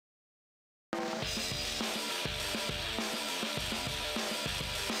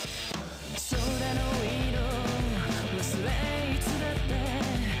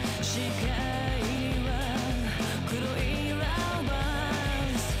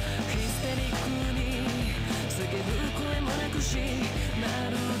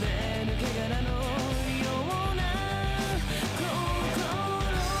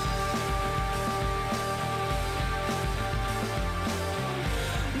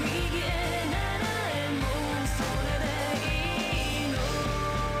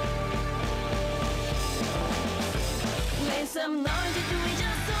Some knowledge that we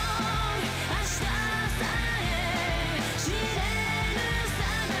just saw. 明日さえ知れぬ定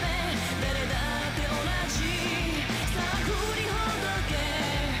め誰だって同じさあ振りほどけ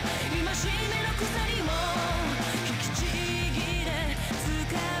戒めの鎖も引きちぎれ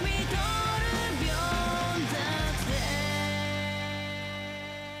掴み取る秒だって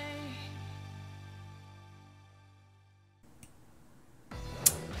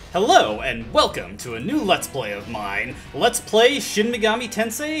Hello, and welcome to a new Let's Play of mine. Let's play Shin Megami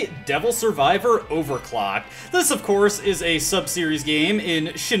Tensei Devil Survivor Overclocked. This, of course, is a sub-series game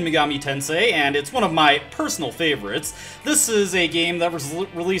in Shin Megami Tensei, and it's one of my personal favorites. This is a game that was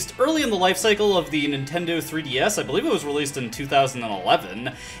released early in the life cycle of the Nintendo 3DS. I believe it was released in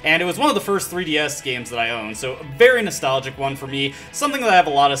 2011, and it was one of the first 3DS games that I owned, so a very nostalgic one for me, something that I have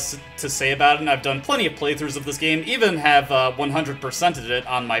a lot to say about, and I've done plenty of playthroughs of this game, even have 100%ed it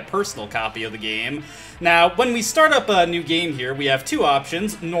on my personal copy of the game. Now, when we start up a new game here, we have two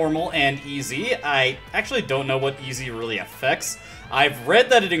options, normal and easy. I actually don't know what easy really affects. I've read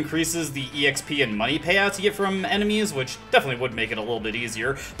that it increases the EXP and money payouts you get from enemies, which definitely would make it a little bit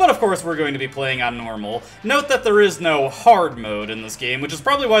easier, but of course we're going to be playing on normal. Note that there is no hard mode in this game, which is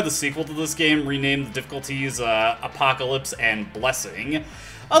probably why the sequel to this game renamed the difficulties Apocalypse and Blessing.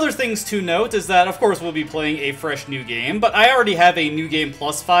 Other things to note is that, of course, we'll be playing a fresh new game, but I already have a New Game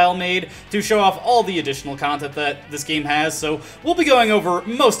Plus file made to show off all the additional content that this game has, so we'll be going over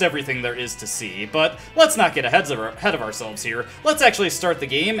most everything there is to see. But let's not get ahead of ourselves here. Let's actually start the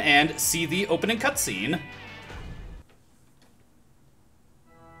game and see the opening cutscene.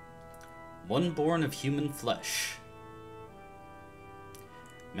 One born of human flesh.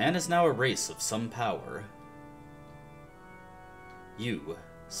 Man is now a race of some power. You,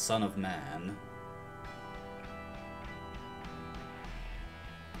 son of man,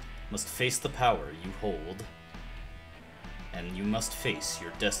 must face the power you hold, and you must face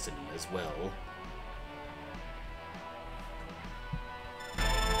your destiny as well.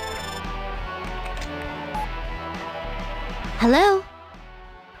 Hello?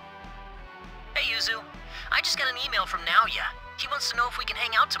 Hey, Yuzu. I just got an email from Naoya. He wants to know if we can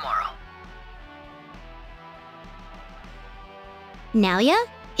hang out tomorrow. Naoya?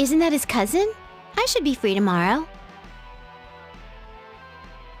 Isn't that his cousin? I should be free tomorrow.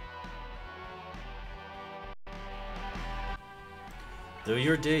 Though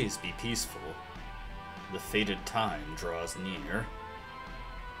your days be peaceful, the fated time draws near.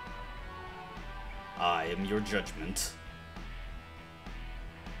 I am your judgment.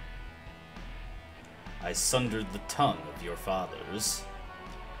 I sundered the tongue of your fathers,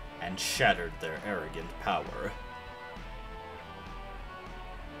 and shattered their arrogant power.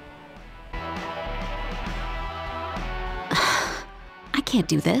 I can't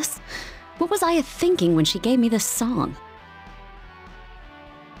do this. What was Aya thinking when she gave me this song?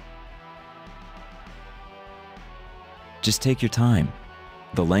 Just take your time.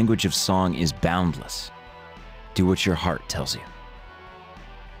 The language of song is boundless. Do what your heart tells you.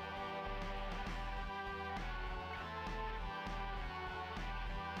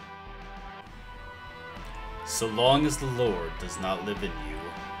 So long as the Lord does not live in you,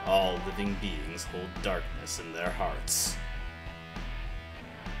 all living beings hold darkness in their hearts.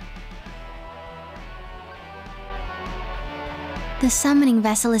 The summoning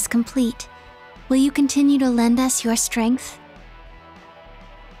vessel is complete. Will you continue to lend us your strength?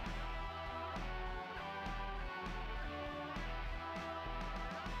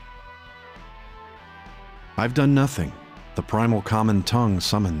 I've done nothing. The primal common tongue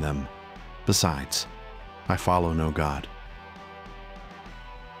summoned them. Besides, I follow no god.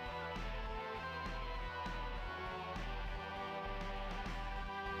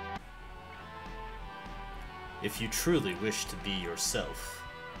 If you truly wish to be yourself,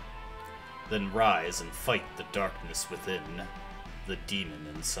 then rise and fight the darkness within, the demon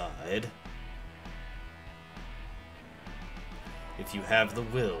inside. If you have the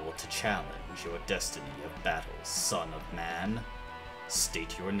will to challenge your destiny of battle, son of man,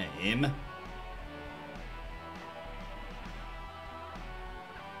 state your name.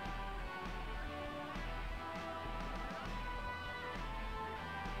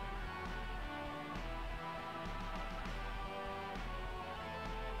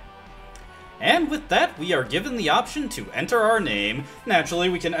 And with that, we are given the option to enter our name. Naturally,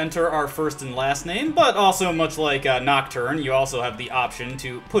 we can enter our first and last name, but also much like Nocturne, you also have the option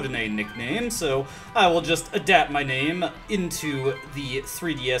to put in a nickname, so I will just adapt my name into the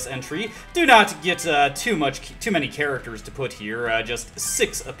 3DS entry. Do not get too many characters to put here, just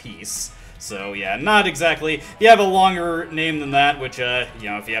 6 apiece. So yeah, not exactly. If you have a longer name than that, which, you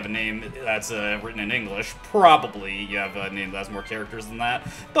know, if you have a name that's written in English, probably you have a name that has more characters than that.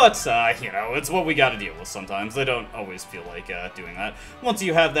 But, you know, it's what we gotta deal with sometimes. I don't always feel like doing that. Once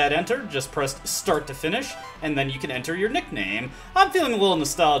you have that entered, just press start to finish, and then you can enter your nickname. I'm feeling a little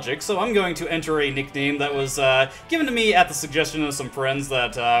nostalgic, so I'm going to enter a nickname that was given to me at the suggestion of some friends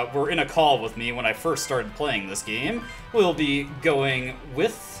that were in a call with me when I first started playing this game. We'll be going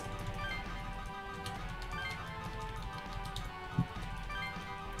with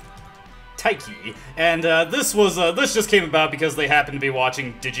Taiki, and this just came about because they happened to be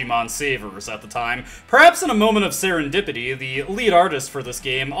watching Digimon Savers at the time. Perhaps in a moment of serendipity, the lead artist for this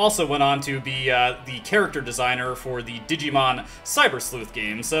game also went on to be the character designer for the Digimon Cyber Sleuth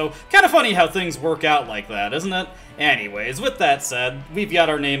game, so kind of funny how things work out like that, isn't it? Anyways, with that said, we've got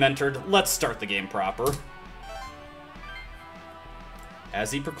our name entered, let's start the game proper.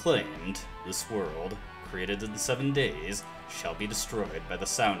 As he proclaimed, this world, created in 7 days, shall be destroyed by the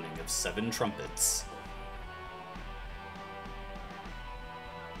sounding of 7 trumpets.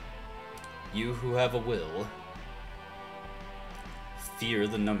 You who have a will, fear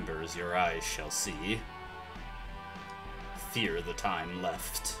the numbers your eyes shall see. Fear the time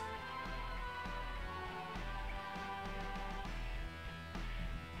left.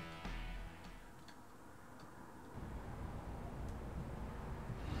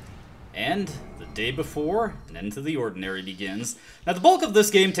 And the day before, an end to the ordinary begins. Now, the bulk of this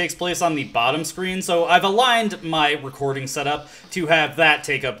game takes place on the bottom screen, so I've aligned my recording setup to have that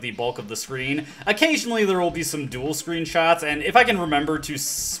take up the bulk of the screen. Occasionally, there will be some dual screen shots, and if I can remember to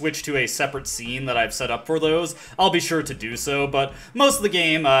switch to a separate scene that I've set up for those, I'll be sure to do so, but most of the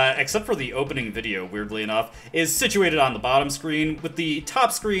game, except for the opening video, weirdly enough, is situated on the bottom screen, with the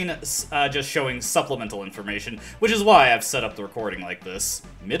top screen just showing supplemental information, which is why I've set up the recording like this.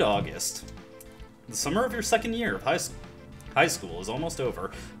 Mid-August. The summer of your second year of high school is almost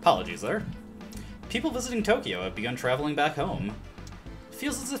over. Apologies there. People visiting Tokyo have begun traveling back home. It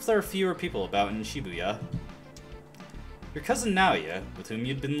feels as if there are fewer people about in Shibuya. Your cousin Naoya, with whom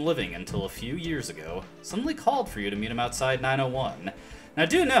you'd been living until a few years ago, suddenly called for you to meet him outside 901. Now,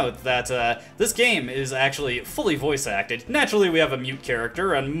 do note that this game is actually fully voice acted. Naturally, we have a mute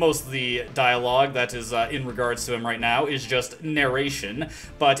character, and most of the dialogue that is in regards to him right now is just narration.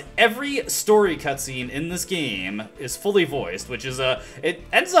 But every story cutscene in this game is fully voiced, which is it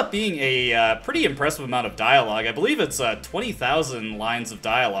ends up being a pretty impressive amount of dialogue. I believe it's 20,000 lines of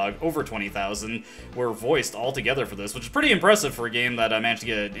dialogue, over 20,000 were voiced altogether for this, which is pretty impressive for a game that managed to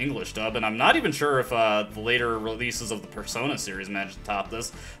get an English dub. And I'm not even sure if the later releases of the Persona series managed to top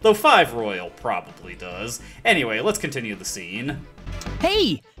this, though 5 Royal probably does. Anyway, let's continue the scene.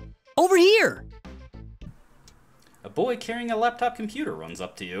 Hey! Over here! A boy carrying a laptop computer runs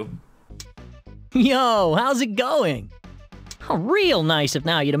up to you. Yo, how's it going? Oh, real nice of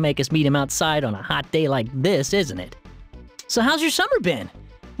Naoya to make us meet him outside on a hot day like this, isn't it? So how's your summer been?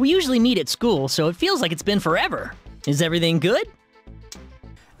 We usually meet at school, so it feels like it's been forever. Is everything good?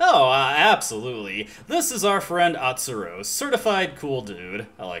 Oh, absolutely. This is our friend Atsuro, certified cool dude.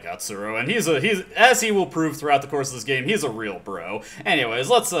 I like Atsuro, and he's as he will prove throughout the course of this game, he's a real bro. Anyways,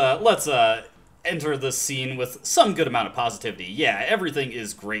 let's enter this scene with some good amount of positivity. Yeah, everything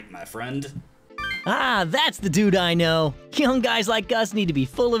is great, my friend. Ah, that's the dude I know. Young guys like us need to be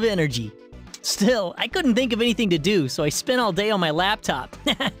full of energy. Still, I couldn't think of anything to do, so I spent all day on my laptop.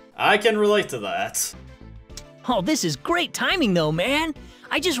 I can relate to that. Oh, this is great timing though, man.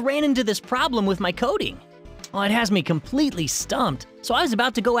 I just ran into this problem with my coding. Oh, it has me completely stumped, so I was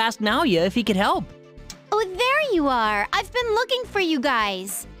about to go ask Naoya if he could help. Oh, there you are. I've been looking for you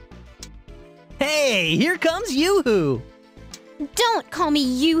guys. Hey, here comes Yoo-hoo. Don't call me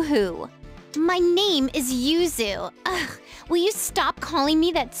Yoo-hoo. My name is Yuzu. Ugh, will you stop calling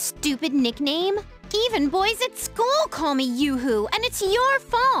me that stupid nickname? Even boys at school call me Yoo-hoo, and it's your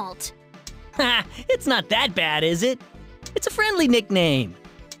fault. Ha, it's not that bad, is it? It's a friendly nickname.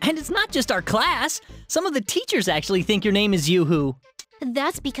 And it's not just our class. Some of the teachers actually think your name is Yoo-hoo.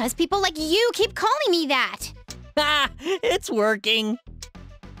 That's because people like you keep calling me that. Ha, it's working.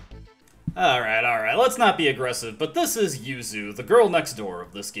 Alright, let's not be aggressive, but this is Yuzu, the girl next door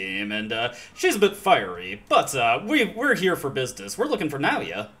of this game, and she's a bit fiery, but we're here for business. We're looking for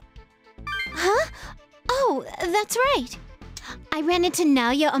Naoya. Huh? Oh, that's right. I ran into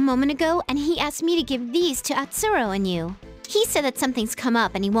Naoya a moment ago, and he asked me to give these to Atsuro and you. He said that something's come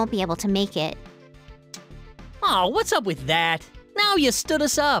up and he won't be able to make it. Oh, what's up with that? Now you stood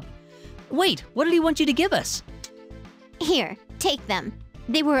us up. Wait, what did he want you to give us? Here, take them.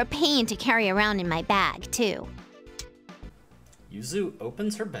 They were a pain to carry around in my bag, too. Yuzu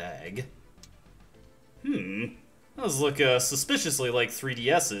opens her bag. Those look suspiciously like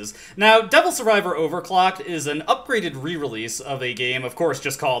 3DSs. Now, Devil Survivor Overclocked is an upgraded re-release of a game, of course,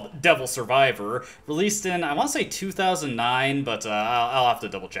 just called Devil Survivor, released in, I want to say 2009, but I'll have to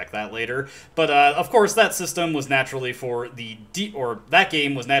double-check that later. But, of course, that system was naturally for the that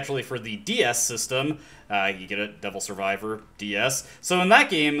game was naturally for the DS system. You get it, Devil Survivor DS. So in that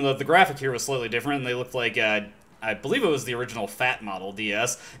game, the graphic here was slightly different, and they looked like I believe it was the original Fat Model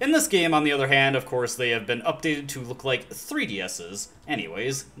DS. In this game, on the other hand, of course, they have been updated to look like 3DSs.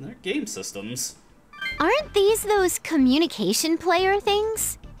 Anyways, they're game systems. Aren't these those communication player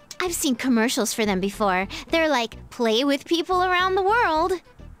things? I've seen commercials for them before. They're like, play with people around the world.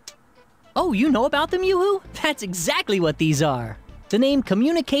 Oh, you know about them, Yoo-hoo? That's exactly what these are. The name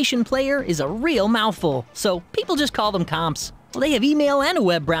communication player is a real mouthful, so people just call them comps. Well, they have email and a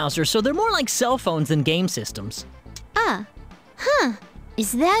web browser, so they're more like cell phones than game systems.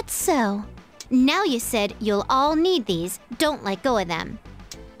 Is that so? Now you said you'll all need these. Don't let go of them.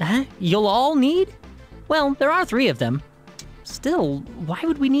 You'll all need? Well, there are 3 of them. Still, why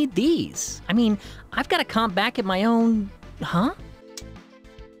would we need these? I mean, I've got a comp back at my own... Huh?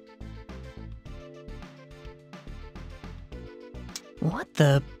 What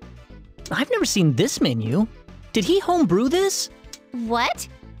the... I've never seen this menu. Did he homebrew this? What?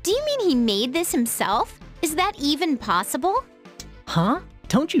 Do you mean he made this himself? Is that even possible? Huh?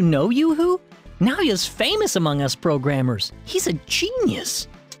 Don't you know Yoo-hoo? Naoya's famous among us programmers. He's a genius.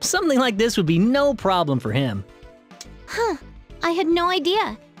 Something like this would be no problem for him. I had no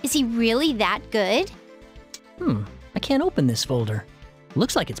idea. Is he really that good? I can't open this folder.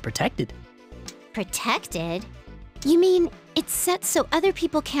 Looks like it's protected. Protected? You mean it's set so other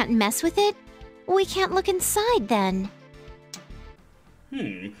people can't mess with it? We can't look inside then.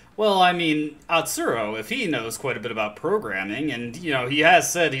 Well, I mean, Atsuro, if he knows quite a bit about programming, and, you know, he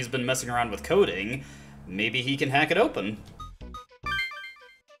has said he's been messing around with coding, maybe he can hack it open.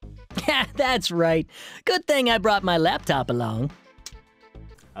 Yeah, that's right. Good thing I brought my laptop along.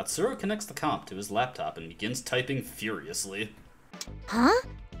 Atsuro connects the comp to his laptop and begins typing furiously. Huh?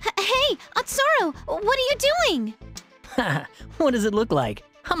 Hey, Atsuro, what are you doing? What does it look like?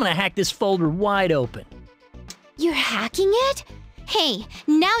 I'm gonna hack this folder wide open. You're hacking it? Hey,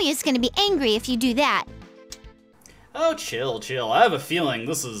 Naoya's gonna be angry if you do that. Oh, chill. I have a feeling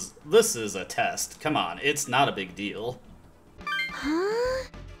this is a test. Come on, it's not a big deal. Huh?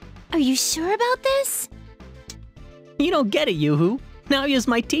 Are you sure about this? You don't get it, Yoo-hoo. Naoya's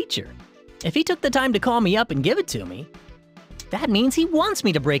my teacher. If he took the time to call me up and give it to me, that means he wants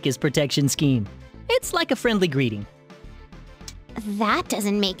me to break his protection scheme. It's like a friendly greeting. That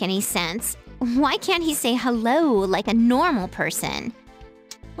doesn't make any sense. Why can't he say hello like a normal person?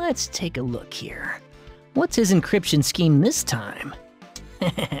 Let's take a look here. What's his encryption scheme this time?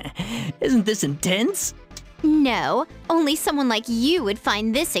 Isn't this intense? No, only someone like you would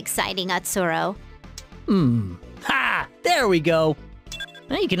find this exciting, Atsuro. Ha! There we go.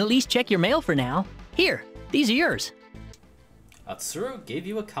 Well, you can at least check your mail for now. Here, these are yours. Atsuro gave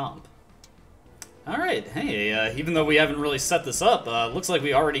you a comp. Alright, hey, even though we haven't really set this up, looks like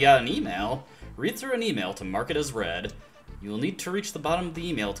we already got an email. Read through an email to mark it as read. You will need to reach the bottom of the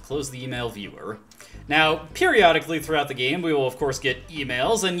email to close the email viewer. Now, periodically throughout the game, we will of course get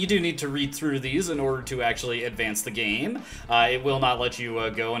emails, and you do need to read through these in order to actually advance the game. It will not let you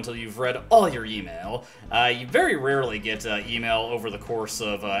go until you've read all your email. You very rarely get email over the course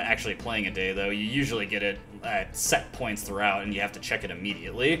of actually playing a day, though. You usually get it at set points throughout, and you have to check it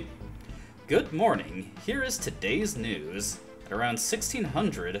immediately. Good morning. Here is today's news. At around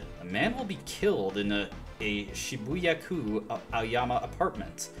 1600, a man will be killed in a Shibuya-ku Aoyama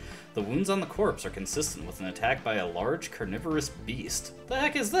apartment. The wounds on the corpse are consistent with an attack by a large carnivorous beast. The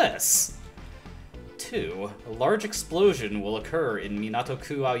heck is this? 2. A large explosion will occur in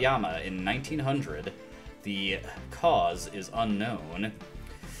Minato-ku Aoyama in 1900. The cause is unknown.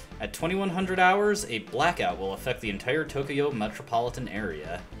 At 2100 hours, a blackout will affect the entire Tokyo metropolitan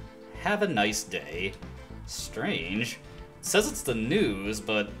area. Have a nice day. Strange. It says it's the news,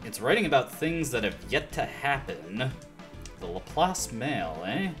 but it's writing about things that have yet to happen. The Laplace Mail,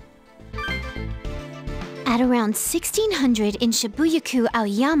 eh? At around 1600 in Shibuya-ku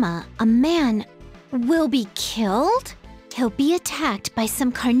Aoyama, a man will be killed? He'll be attacked by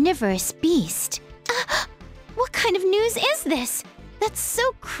some carnivorous beast. What kind of news is this? That's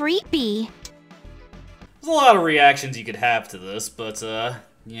so creepy. There's a lot of reactions you could have to this, but,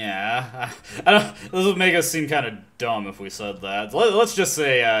 yeah. I don't, this would make us seem kind of dumb if we said that. Let's just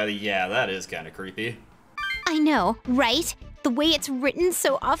say, yeah, that is kind of creepy. I know, right? The way it's written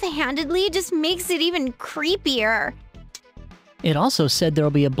so offhandedly just makes it even creepier. It also said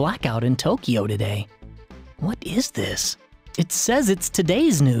there'll be a blackout in Tokyo today. What is this? It says it's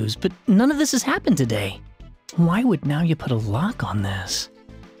today's news, but none of this has happened today. Why would Naoya put a lock on this?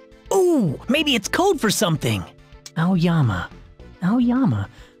 Ooh, maybe it's code for something! Aoyama. Aoyama.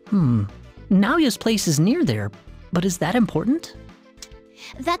 Naoya's place is near there, but is that important?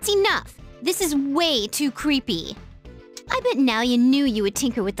 That's enough. This is way too creepy. I bet Naoya knew you would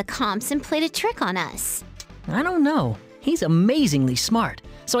tinker with the comps and played a trick on us. I don't know. He's amazingly smart,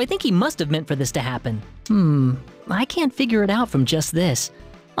 so I think he must have meant for this to happen. I can't figure it out from just this.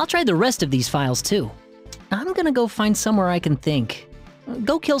 I'll try the rest of these files too. I'm gonna go find somewhere I can think.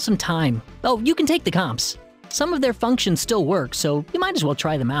 Go kill some time. Oh, you can take the comps. Some of their functions still work, so you might as well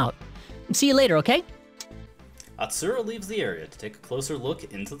try them out. See you later, okay? Atsuro leaves the area to take a closer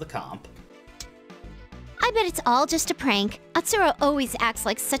look into the comp. I bet it's all just a prank. Atsuro always acts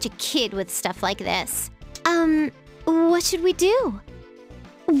like such a kid with stuff like this. What should we do?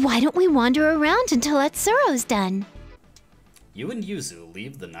 Why don't we wander around until Atsuro's done? You and Yuzu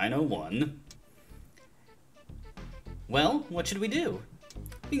leave the 901. Well, what should we do?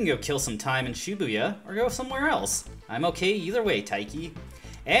 We can go kill some time in Shibuya, or go somewhere else. I'm okay either way, Taiki.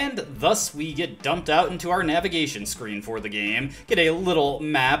 And thus we get dumped out into our navigation screen for the game, get a little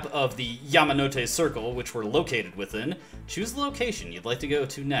map of the Yamanote Circle, which we're located within. Choose the location you'd like to go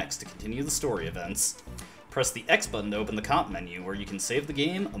to next to continue the story events. Press the X button to open the comp menu, where you can save the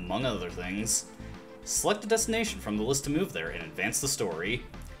game, among other things. Select a destination from the list to move there and advance the story.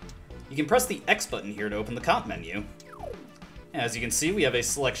 You can press the X button here to open the comp menu. As you can see, we have a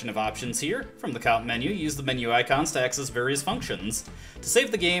selection of options here. From the comp menu, use the menu icons to access various functions. To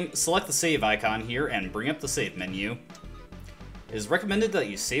save the game, select the save icon here and bring up the save menu. It is recommended that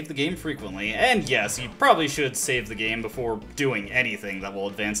you save the game frequently, and yes, you probably should save the game before doing anything that will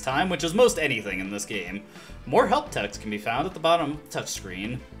advance time, which is most anything in this game. More help text can be found at the bottom of the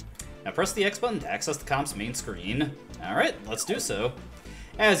touchscreen. Now press the X button to access the comp's main screen. Alright, let's do so.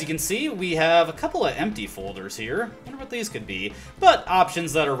 As you can see, we have a couple of empty folders here. I wonder what these could be. But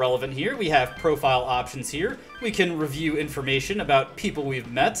options that are relevant here, we have profile options here. We can review information about people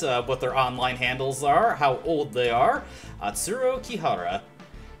we've met, what their online handles are, how old they are. Atsuro Kihara,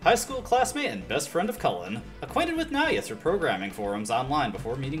 high school classmate and best friend of Cullen. Acquainted with Naoya through programming forums online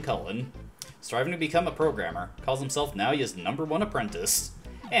before meeting Cullen. Striving to become a programmer. Calls himself Naoya's #1 apprentice.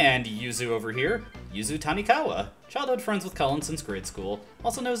 And Yuzu over here, Yuzu Tanikawa, childhood friends with Cullen since grade school,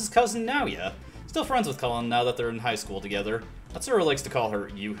 also knows his cousin Naoya. Still friends with Cullen now that they're in high school together. Atsuro likes to call her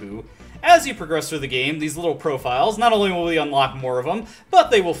Yuhu. As you progress through the game, these little profiles, not only will we unlock more of them,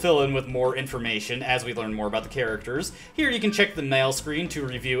 but they will fill in with more information as we learn more about the characters. Here you can check the mail screen to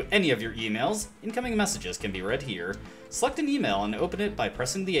review any of your emails. Incoming messages can be read here. Select an email and open it by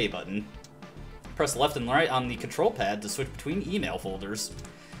pressing the A button. Press left and right on the control pad to switch between email folders.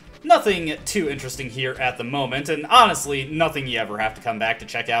 Nothing too interesting here at the moment, and honestly, nothing you ever have to come back to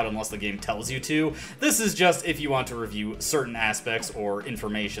check out unless the game tells you to. This is just if you want to review certain aspects or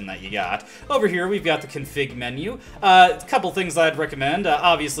information that you got. Over here, we've got the config menu. A couple things I'd recommend.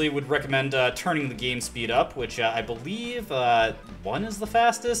 Obviously, would recommend turning the game speed up, which I believe 1 is the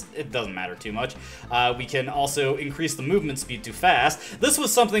fastest. It doesn't matter too much. We can also increase the movement speed to fast. This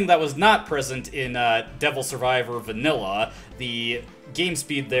was something that was not present in Devil Survivor Vanilla. The game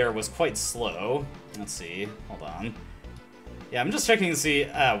speed there was quite slow. Let's see. Hold on. Yeah, I'm just checking to see.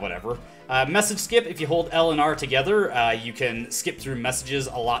 Whatever. Message skip, if you hold L and R together, you can skip through messages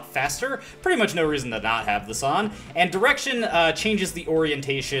a lot faster. Pretty much no reason to not have this on. And direction changes the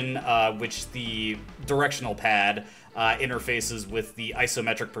orientation, which the directional pad interfaces with the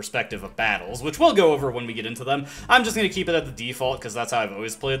isometric perspective of battles, which we'll go over when we get into them. I'm just going to keep it at the default because that's how I've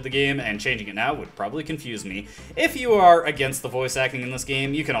always played the game, and changing it now would probably confuse me. If you are against the voice acting in this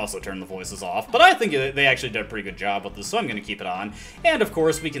game, you can also turn the voices off, but I think they actually did a pretty good job with this, so I'm going to keep it on. And of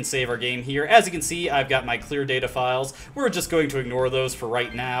course, we can save our game here. As you can see, I've got my clear data files. We're just going to ignore those for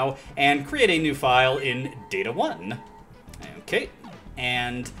right now and create a new file in Data 1. Okay,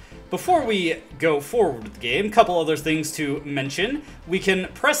 and Before we go forward with the game, a couple other things to mention. We can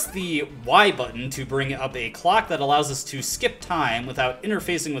press the Y button to bring up a clock that allows us to skip time without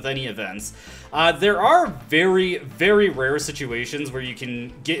interfacing with any events. There are very, very rare situations where you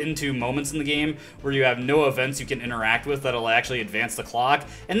can get into moments in the game where you have no events you can interact with that'll actually advance the clock,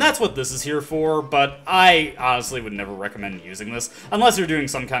 and that's what this is here for, but I honestly would never recommend using this unless you're doing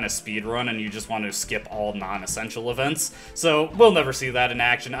some kind of speed run and you just want to skip all non-essential events. So we'll never see that in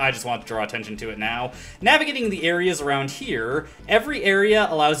action. I just want to draw attention to it now. Navigating the areas around here, every area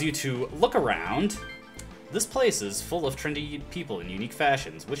allows you to look around. This place is full of trendy people in unique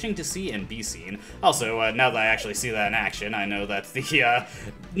fashions, wishing to see and be seen. Also, now that I actually see that in action, I know that the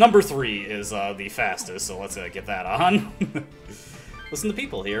number 3 is the fastest, so let's get that on. Listen to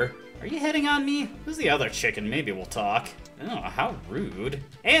people here. Are you hitting on me? Who's the other chicken? Maybe we'll talk. Oh, how rude.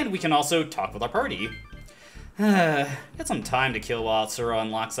 And we can also talk with our party. Got some time to kill while Atsuro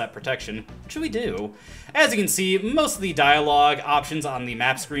unlocks that protection. What should we do? As you can see, most of the dialogue options on the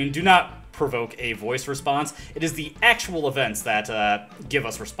map screen do not provoke a voice response. It is the actual events that give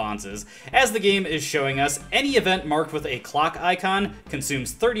us responses. As the game is showing us, any event marked with a clock icon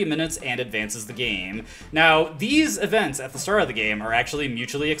consumes 30 minutes and advances the game. Now, these events at the start of the game are actually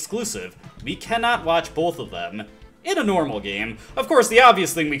mutually exclusive. We cannot watch both of them in a normal game. Of course, the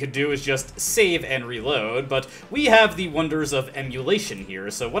obvious thing we could do is just save and reload, but we have the wonders of emulation here,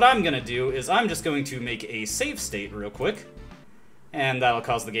 so what I'm gonna do is I'm just going to make a save state real quick. And that'll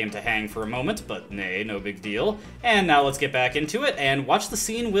cause the game to hang for a moment, but nay, no big deal. And now let's get back into it and watch the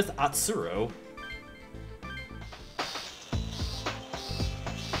scene with Atsuro.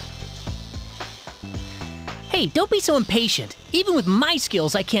 Hey, don't be so impatient. Even with my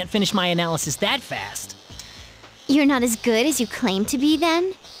skills, I can't finish my analysis that fast. You're not as good as you claim to be,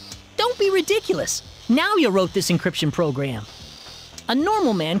 then? Don't be ridiculous. Now you wrote this encryption program. A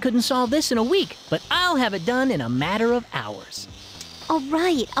normal man couldn't solve this in a week, but I'll have it done in a matter of hours. All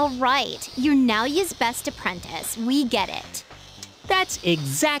right. You're now his best apprentice. We get it. That's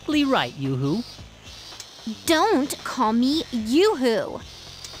exactly right, Yoo-hoo. Don't call me Yoo-hoo.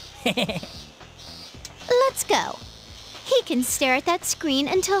 Let's go. He can stare at that screen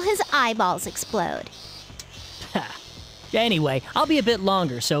until his eyeballs explode. Anyway, I'll be a bit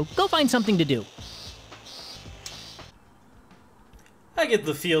longer, so go find something to do. I get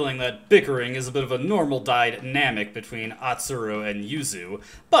the feeling that bickering is a bit of a normal dynamic between Atsuro and Yuzu,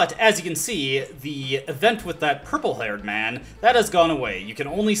 but as you can see, the event with that purple-haired man, that has gone away. You can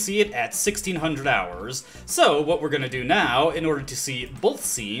only see it at 1600 hours. So what we're going to do now, in order to see both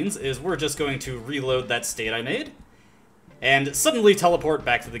scenes, is we're just going to reload that state I made, and suddenly teleport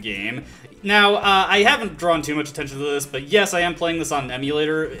back to the game. Now, I haven't drawn too much attention to this, but yes, I am playing this on an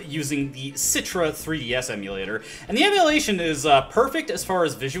emulator using the Citra 3DS emulator. And the emulation is perfect as far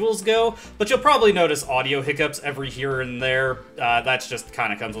as visuals go, but you'll probably notice audio hiccups every here and there. That's just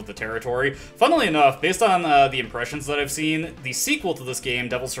kind of comes with the territory. Funnily enough, based on the impressions that I've seen, the sequel to this game,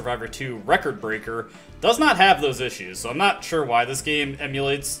 Devil Survivor 2 Record Breaker, does not have those issues, so I'm not sure why this game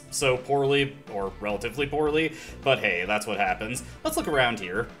emulates so poorly, or relatively poorly, but hey, that's what happens. Let's look around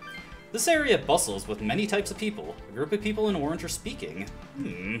here. This area bustles with many types of people. A group of people in orange are speaking.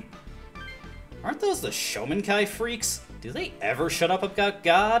 Aren't those the Shomenkai freaks? Do they ever shut up about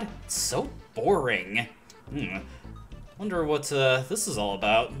God? It's so boring. Wonder what this is all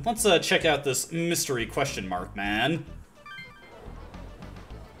about. Let's check out this mystery question mark man.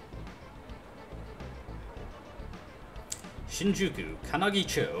 Shinjuku,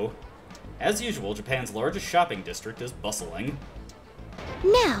 Kanagi-cho. As usual, Japan's largest shopping district is bustling.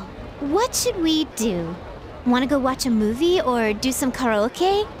 Now, what should we do? Want to go watch a movie or do some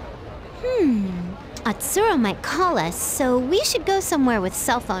karaoke? Atsuro might call us, so we should go somewhere with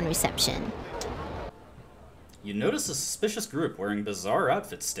cell phone reception. You notice a suspicious group wearing bizarre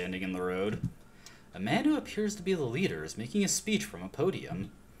outfits standing in the road. A man who appears to be the leader is making a speech from a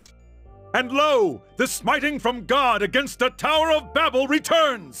podium. And lo, the smiting from God against the Tower of Babel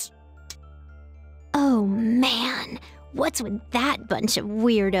returns! Oh man, what's with that bunch of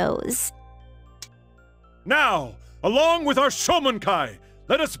weirdos? Now, along with our Shomenkai,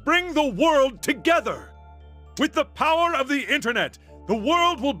 let us bring the world together! With the power of the internet, the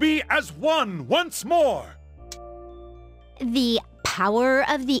world will be as one once more! The power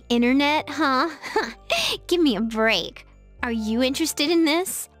of the internet, huh? Give me a break. Are you interested in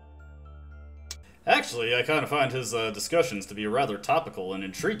this? Actually, I kind of find his discussions to be rather topical and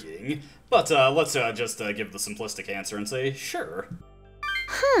intriguing, but let's just give the simplistic answer and say, sure.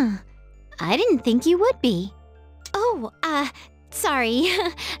 I didn't think you would be. Oh, sorry.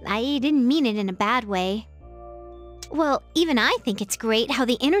 I didn't mean it in a bad way. Well, even I think it's great how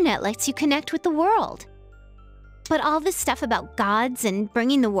the internet lets you connect with the world. But all this stuff about gods and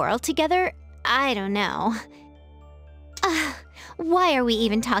bringing the world together, I don't know. Why are we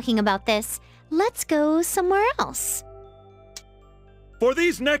even talking about this? Let's go somewhere else. For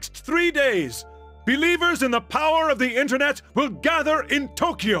these next 3 days, believers in the power of the internet will gather in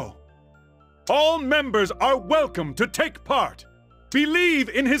Tokyo. All members are welcome to take part. Believe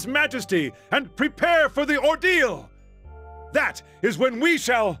in His Majesty and prepare for the ordeal. That is when we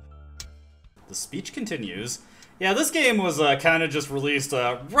shall... The speech continues. Yeah, this game was kind of just released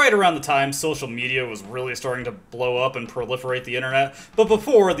right around the time social media was really starting to blow up and proliferate the internet, but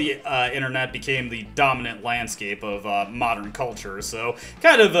before the internet became the dominant landscape of modern culture, so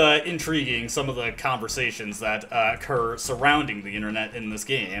kind of intriguing some of the conversations that occur surrounding the internet in this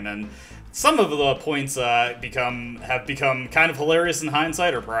game, and some of the points have become kind of hilarious in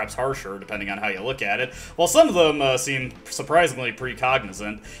hindsight, or perhaps harsher, depending on how you look at it, while some of them seem surprisingly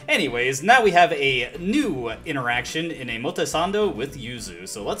precognizant. Anyways, now we have a new interaction in a Motesando with Yuzu,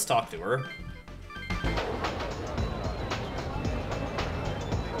 so let's talk to her.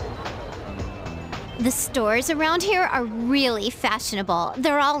 The stores around here are really fashionable.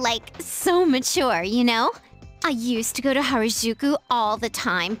 They're all, like, so mature, you know? I used to go to Harajuku all the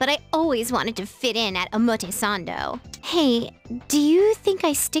time, but I always wanted to fit in at Omotesando. Hey, do you think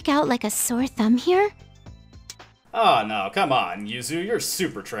I stick out like a sore thumb here? Oh no, come on, Yuzu, you're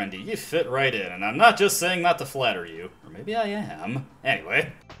super trendy. You fit right in, and I'm not just saying that to flatter you. Or maybe I am.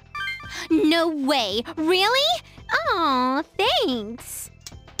 Anyway. No way! Really? Aw, thanks!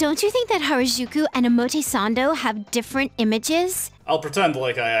 Don't you think that Harajuku and Omotesando have different images? I'll pretend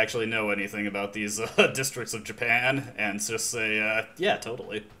like I actually know anything about these districts of Japan, and just say, yeah,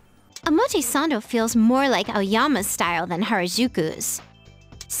 totally. Omotesando feels more like Aoyama's style than Harajuku's.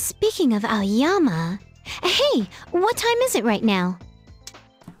 Speaking of Aoyama, hey, what time is it right now?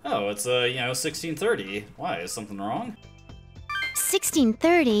 Oh, it's, 16:30. Why, is something wrong?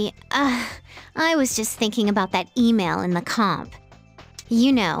 16:30? I was just thinking about that email in the comp.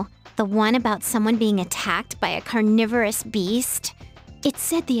 You know, the one about someone being attacked by a carnivorous beast? It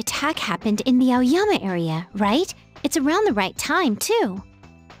said the attack happened in the Aoyama area, right? It's around the right time, too.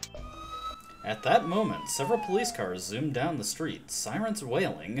 At that moment, several police cars zoomed down the street, sirens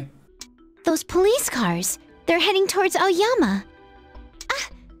wailing. Those police cars! They're heading towards Aoyama!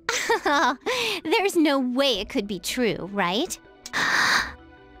 There's no way it could be true, right?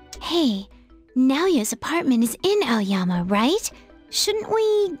 Hey, Naoya's apartment is in Aoyama, right? Shouldn't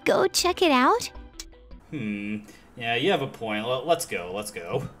we go check it out? Yeah, you have a point. Let's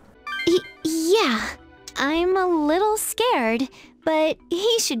go. Yeah, I'm a little scared, but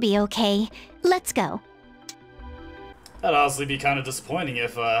he should be okay. Let's go. That'd honestly be kind of disappointing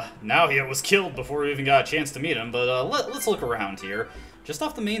if Naoya was killed before we even got a chance to meet him, but let's look around here. Just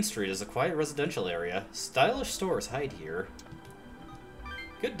off the main street is a quiet residential area. Stylish stores hide here.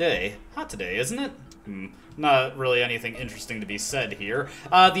 Good day. Hot today, isn't it? Not really anything interesting to be said here.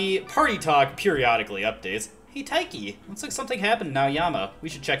 The party talk periodically updates. Hey Taiki, looks like something happened in Aoyama. We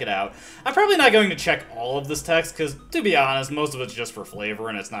should check it out. I'm probably not going to check all of this text, because, to be honest, most of it's just for flavor,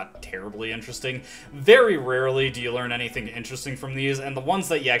 and it's not terribly interesting. Very rarely do you learn anything interesting from these, and the ones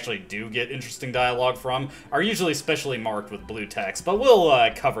that you actually do get interesting dialogue from are usually specially marked with blue text, but we'll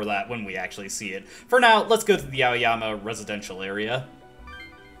cover that when we actually see it. For now, let's go to the Aoyama residential area.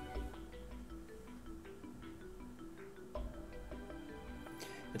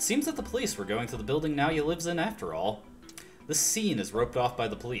 It seems that the police were going to the building Naoya lives in after all. This scene is roped off by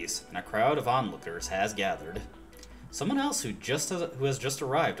the police, and a crowd of onlookers has gathered. Someone else who has just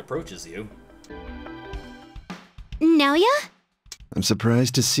arrived approaches you. Naoya? I'm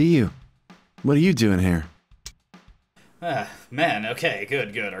surprised to see you. What are you doing here? Man, okay,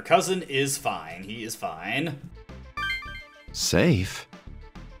 good. Our cousin is fine. He is fine. Safe?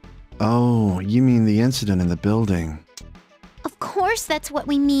 Oh, you mean the incident in the building. Of course that's what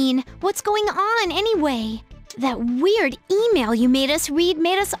we mean. What's going on anyway? That weird email you made us read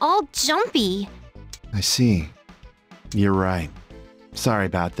made us all jumpy. I see. You're right. Sorry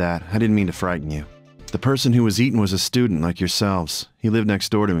about that. I didn't mean to frighten you. The person who was eaten was a student like yourselves. He lived next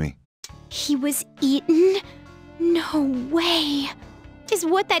door to me. He was eaten? No way. Is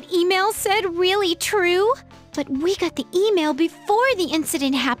what that email said really true? But we got the email before the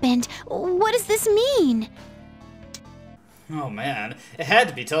incident happened. What does this mean? Oh man, it had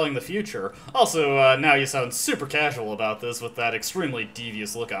to be telling the future. Also, now you sound super casual about this with that extremely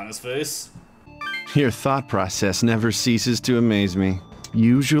devious look on his face. Your thought process never ceases to amaze me.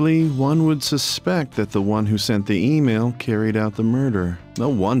 Usually, one would suspect that the one who sent the email carried out the murder. No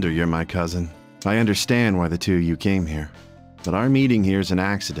wonder you're my cousin. I understand why the two of you came here. But our meeting here is an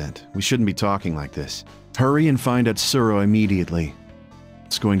accident. We shouldn't be talking like this. Hurry and find Atsuro immediately.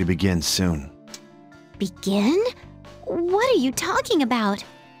 It's going to begin soon. Begin? What are you talking about?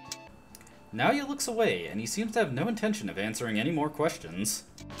 Naoya looks away, and he seems to have no intention of answering any more questions.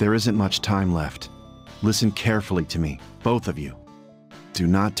 There isn't much time left. Listen carefully to me, both of you. Do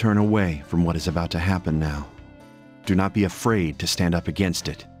not turn away from what is about to happen now. Do not be afraid to stand up against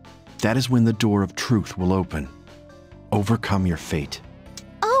it. That is when the door of truth will open. Overcome your fate.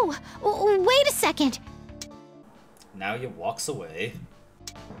 Oh, wait a second. Naoya walks away.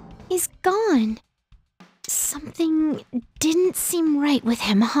 He's gone. Something didn't seem right with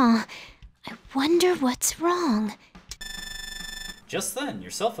him, huh? I wonder what's wrong. Just then,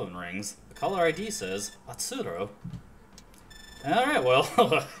 your cell phone rings. The caller ID says, Atsuro. Alright,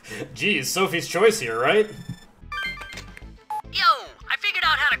 well, geez, Sophie's choice here, right? Yo, I figured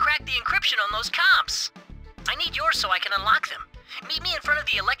out how to crack the encryption on those comps. I need yours so I can unlock them. Meet me in front of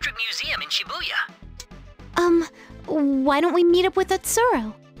the Electric Museum in Shibuya. Why don't we meet up with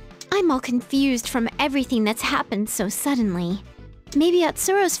Atsuro? I'm all confused from everything that's happened so suddenly. Maybe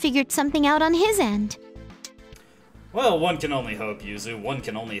Atsuro's figured something out on his end. Well, one can only hope, Yuzu. One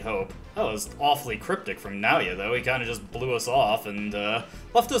can only hope. That was awfully cryptic from Naoya, though. He kind of just blew us off and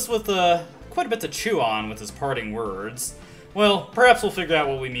left us with quite a bit to chew on with his parting words. Well, perhaps we'll figure out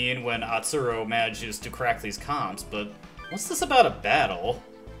what we mean when Atsuro manages to crack these comps, but what's this about a battle?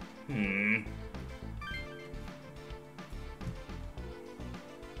 The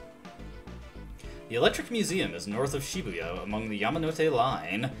Electric Museum is north of Shibuya, among the Yamanote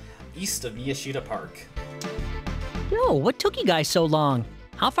line, east of Miyashita Park. Yo, what took you guys so long?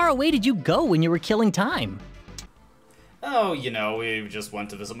 How far away did you go when you were killing time? Oh, you know, we just went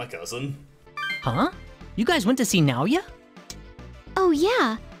to visit my cousin. Huh? You guys went to see Naoya? Oh,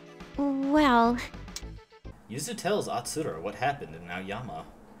 yeah. Well... Yuzu tells Atsuro what happened in Naoyama.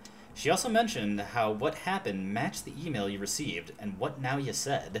 She also mentioned how what happened matched the email you received and what Naoya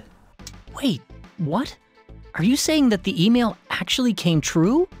said. Wait, what? Are you saying that the email actually came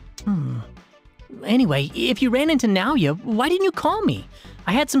true? Anyway, if you ran into Naoya, why didn't you call me?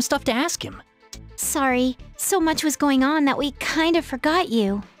 I had some stuff to ask him. Sorry, so much was going on that we kind of forgot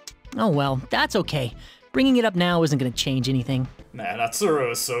you. Oh well, that's okay. Bringing it up now isn't gonna change anything. Man,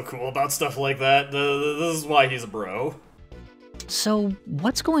 Atsuro is so cool about stuff like that. This is why he's a bro. So,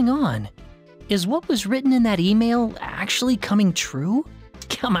 what's going on? Is what was written in that email actually coming true?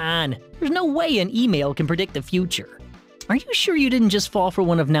 Come on, there's no way an email can predict the future. Are you sure you didn't just fall for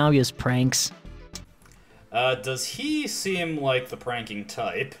one of Naoya's pranks? Does he seem like the pranking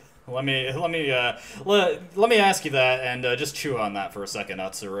type? Let me ask you that and just chew on that for a second,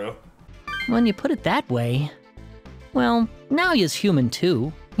 Atsuro. When you put it that way... Well, Naoya's human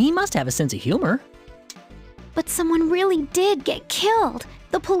too. He must have a sense of humor. But someone really did get killed.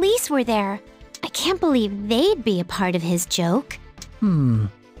 The police were there. I can't believe they'd be a part of his joke.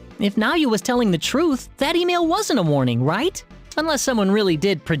 If Naoya was telling the truth, that email wasn't a warning, right? Unless someone really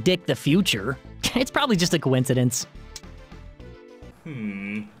did predict the future. It's probably just a coincidence.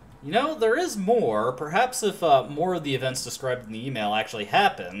 You know, there is more. Perhaps if more of the events described in the email actually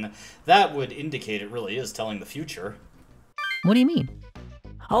happen, that would indicate it really is telling the future. What do you mean?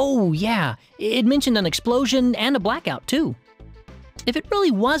 Oh, yeah. It mentioned an explosion and a blackout, too. If it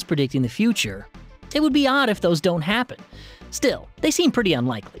really was predicting the future, it would be odd if those don't happen. Still, they seem pretty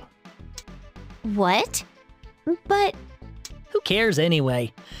unlikely. What? But... Who cares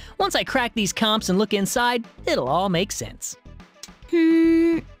anyway? Once I crack these comps and look inside, it'll all make sense.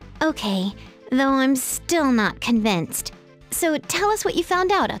 Okay, though I'm still not convinced. So tell us what you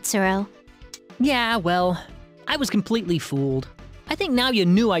found out, Atsuro. Yeah, well, I was completely fooled. I think Naoya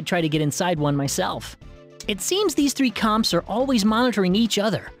knew I'd try to get inside one myself. It seems these three comps are always monitoring each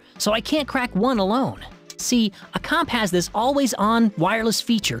other, so I can't crack one alone. See, a comp has this always-on wireless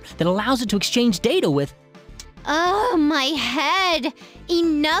feature that allows it to exchange data with... Oh, my head!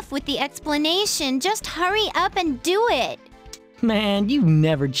 Enough with the explanation. Just hurry up and do it. Man, you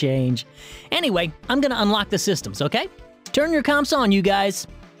never change. Anyway, I'm gonna unlock the systems, okay? Turn your comps on, you guys.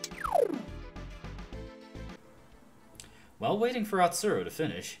 While waiting for Atsuro to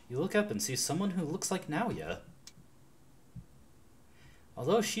finish, you look up and see someone who looks like Naoya.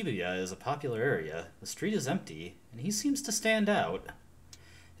 Although Shibuya is a popular area, the street is empty, and he seems to stand out.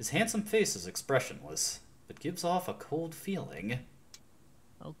 His handsome face is expressionless, but gives off a cold feeling.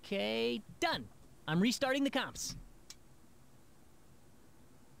 Okay, done. I'm restarting the comps.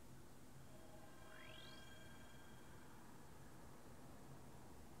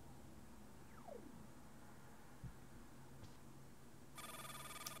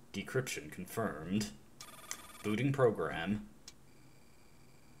 Decryption confirmed. Booting program.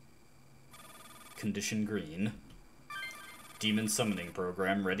 Condition green. Demon summoning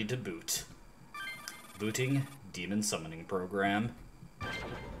program ready to boot. Booting demon summoning program.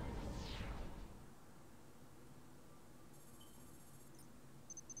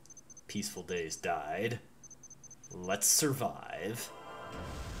 Peaceful days died. Let's survive.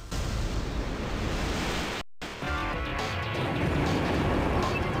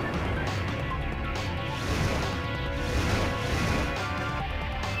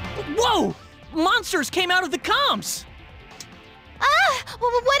 Whoa! Monsters came out of the comms! Ah!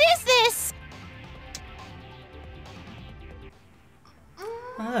 What is this?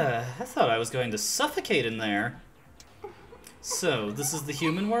 I thought I was going to suffocate in there. So, this is the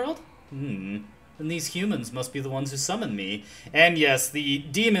human world? Then these humans must be the ones who summoned me. And yes, the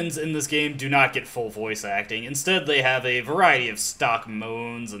demons in this game do not get full voice acting. Instead, they have a variety of stock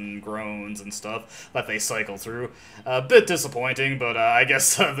moans and groans and stuff that they cycle through. A bit disappointing, but I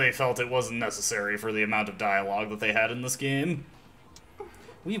guess they felt it wasn't necessary for the amount of dialogue that they had in this game.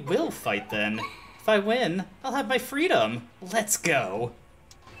 We will fight then. If I win, I'll have my freedom. Let's go.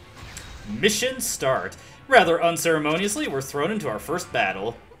 Mission start. Rather unceremoniously, we're thrown into our first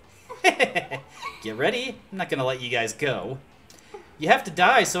battle. Get ready. I'm not gonna let you guys go. You have to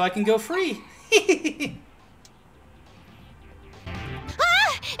die so I can go free. Don't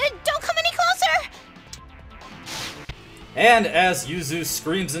come any closer! And as Yuzu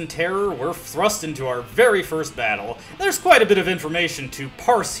screams in terror, we're thrust into our very first battle. There's quite a bit of information to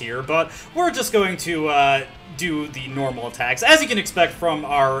parse here, but we're just going to do the normal attacks. As you can expect from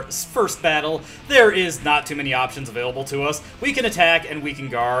our first battle, there is not too many options available to us. We can attack and we can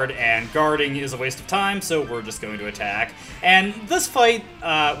guard, and guarding is a waste of time, so we're just going to attack. And this fight,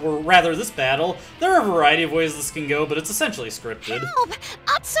 or rather this battle, there are a variety of ways this can go, but it's essentially scripted. Help!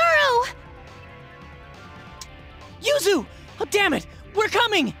 Atsuru! Yuzu! Oh, damn it! We're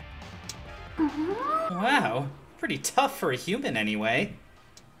coming! Wow, pretty tough for a human anyway.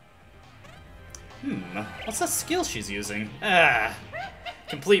 What's that skill she's using?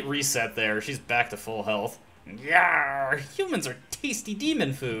 Complete reset there. She's back to full health. Yarr! Humans are tasty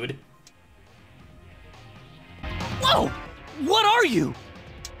demon food. Whoa! What are you?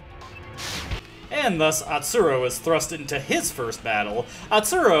 And thus, Atsuro is thrust into his first battle.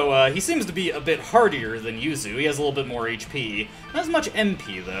 Atsuro, he seems to be a bit hardier than Yuzu. He has a little bit more HP. Not as much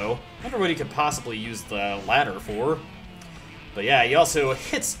MP, though. Wonder what he could possibly use the latter for. But yeah, he also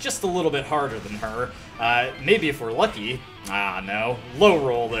hits just a little bit harder than her. Maybe if we're lucky. Ah, no. Low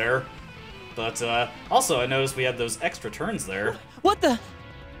roll there. But, also, I noticed we had those extra turns there. What the?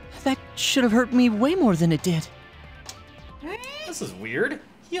 That should have hurt me way more than it did. This is weird.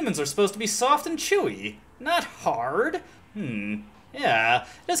 Humans are supposed to be soft and chewy, not hard. Yeah,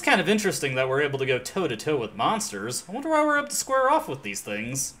 it's kind of interesting that we're able to go toe-to-toe with monsters. I wonder why we're able to square off with these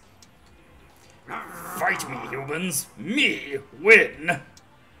things. Fight me, humans. Me win.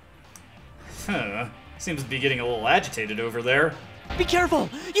 Seems to be getting a little agitated over there. Be careful!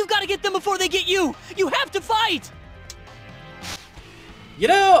 You've got to get them before they get you! You have to fight! You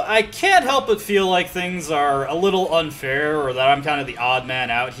know, I can't help but feel like things are a little unfair, or that I'm kind of the odd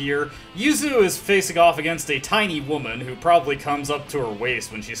man out here. Yuzu is facing off against a tiny woman who probably comes up to her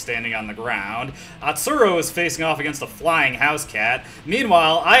waist when she's standing on the ground. Atsuro is facing off against a flying house cat.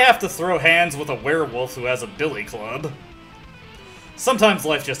 Meanwhile, I have to throw hands with a werewolf who has a billy club. Sometimes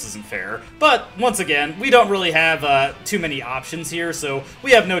life just isn't fair, but once again, we don't really have too many options here, so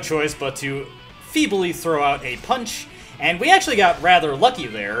we have no choice but to feebly throw out a punch. And we actually got rather lucky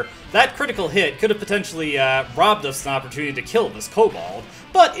there. That critical hit could have potentially robbed us an opportunity to kill this kobold,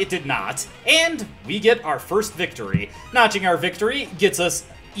 but it did not. And we get our first victory. Notching our victory gets us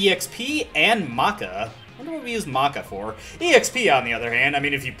EXP and Maka. I wonder what we use Maka for. EXP, on the other hand, I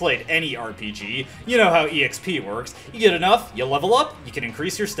mean, if you played any RPG, you know how EXP works. You get enough, you level up, you can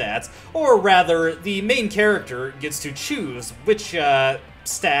increase your stats, or rather, the main character gets to choose which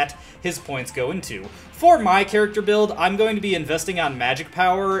stat his points go into. For my character build, I'm going to be investing on magic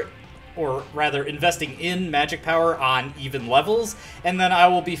power, or rather investing in magic power on even levels, and then I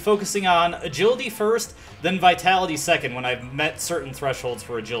will be focusing on agility first, then vitality second when I've met certain thresholds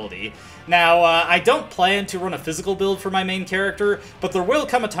for agility. Now, I don't plan to run a physical build for my main character, but there will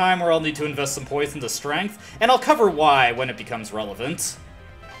come a time where I'll need to invest some points into strength, and I'll cover why when it becomes relevant.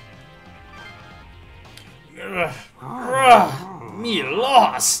 Me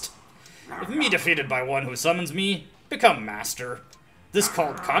lost! If me defeated by one who summons me, become master. This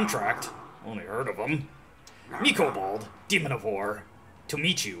called contract. Only heard of him. Me kobold, demon of war. To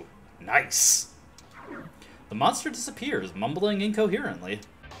meet you. Nice. The monster disappears, mumbling incoherently.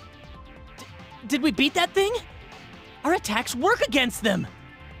 Did we beat that thing? Our attacks work against them.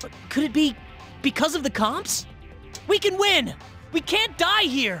 But could it be because of the comps? We can win! We can't die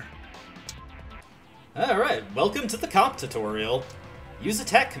here! Alright, welcome to the comp tutorial. Use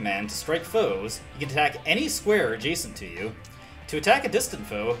attack command to strike foes. You can attack any square adjacent to you. To attack a distant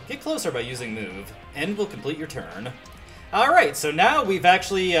foe, get closer by using move. End will complete your turn. Alright, so now we've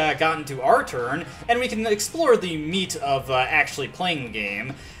actually gotten to our turn, and we can explore the meat of actually playing the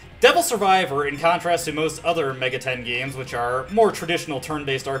game. Devil Survivor, in contrast to most other Mega 10 games, which are more traditional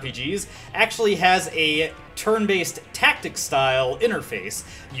turn-based RPGs, actually has a turn-based tactics-style interface.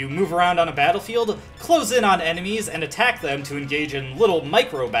 You move around on a battlefield, close in on enemies, and attack them to engage in little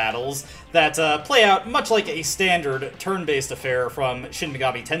micro-battles that play out much like a standard turn-based affair from Shin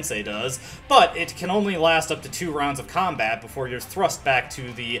Megami Tensei does, but it can only last up to 2 rounds of combat before you're thrust back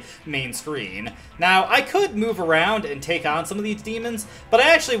to the main screen. Now, I could move around and take on some of these demons, but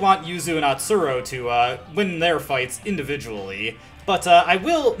I actually want Yuzu and Atsuro to win their fights individually. But I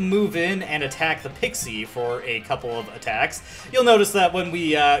will move in and attack the Pixie for a couple of attacks. You'll notice that when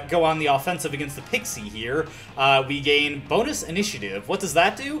we go on the offensive against the Pixie here, we gain bonus initiative. What does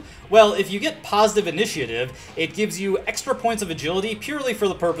that do? Well, if you get positive initiative, it gives you extra points of agility purely for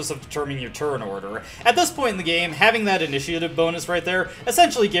the purpose of determining your turn order. At this point in the game, having that initiative bonus right there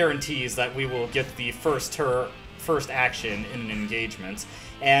essentially guarantees that we will get the first action in an engagement.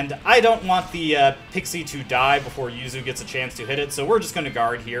 And I don't want the Pixie to die before Yuzu gets a chance to hit it, so we're just going to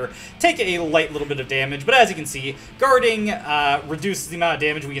guard here. Take a light little bit of damage, but as you can see, guarding reduces the amount of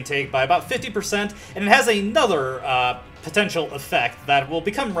damage we can take by about 50%, and it has another potential effect that will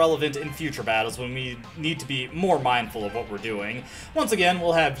become relevant in future battles when we need to be more mindful of what we're doing. Once again,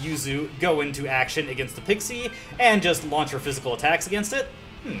 we'll have Yuzu go into action against the Pixie and just launch her physical attacks against it.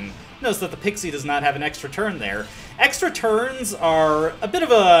 Notice that the Pixie does not have an extra turn there. Extra turns are a bit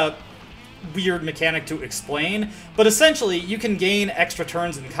of a weird mechanic to explain, but essentially you can gain extra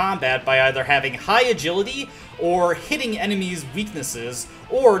turns in combat by either having high agility or hitting enemies' weaknesses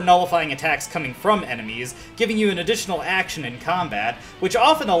or nullifying attacks coming from enemies, giving you an additional action in combat, which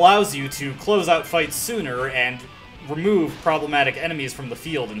often allows you to close out fights sooner and remove problematic enemies from the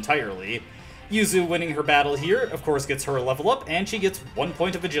field entirely. Yuzu winning her battle here, of course, gets her level up, and she gets 1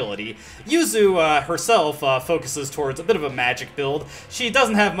 point of agility. Yuzu herself focuses towards a bit of a magic build. She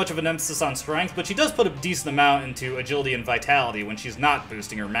doesn't have much of an emphasis on strength, but she does put a decent amount into agility and vitality when she's not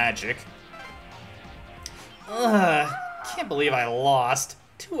boosting her magic. Can't believe I lost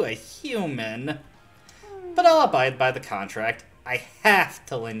to a human. But I'll abide by the contract. I have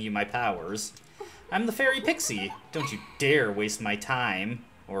to lend you my powers. I'm the Fairy Pixie. Don't you dare waste my time.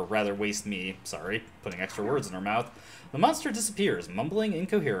 Or rather, waste me. Sorry, putting extra words in her mouth. The monster disappears, mumbling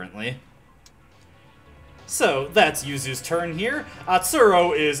incoherently. So, that's Yuzu's turn here.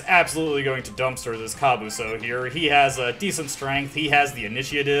 Atsuro is absolutely going to dumpster this Kabuso here. He has a decent strength, he has the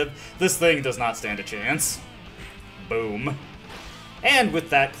initiative. This thing does not stand a chance. Boom. And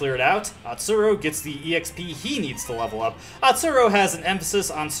with that cleared out, Atsuro gets the EXP he needs to level up. Atsuro has an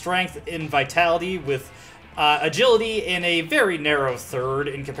emphasis on strength and vitality with agility in a very narrow third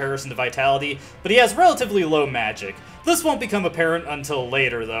in comparison to vitality, but he has relatively low magic. This won't become apparent until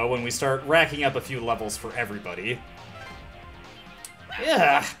later, though, when we start racking up a few levels for everybody.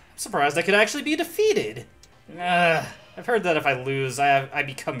 Yeah, I'm surprised I could actually be defeated. I've heard that if I lose, I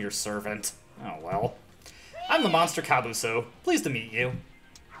become your servant. Oh well. I'm the monster Kabuso. Pleased to meet you.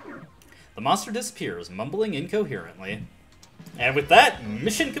 The monster disappears, mumbling incoherently. And with that,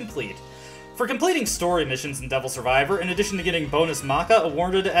 mission complete. For completing story missions in Devil Survivor, in addition to getting bonus Maka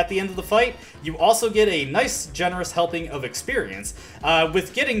awarded at the end of the fight, you also get a nice, generous helping of experience.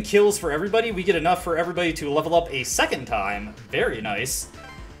 With getting kills for everybody, we get enough for everybody to level up a second time. Very nice.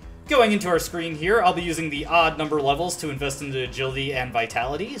 Going into our screen here, I'll be using the odd number levels to invest into agility and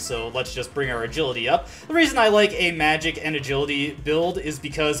vitality, so let's just bring our agility up. The reason I like a magic and agility build is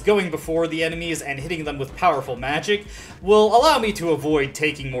because going before the enemies and hitting them with powerful magic will allow me to avoid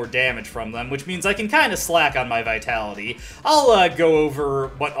taking more damage from them, which means I can kind of slack on my vitality. I'll go over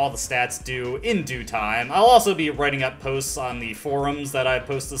what all the stats do in due time. I'll also be writing up posts on the forums that I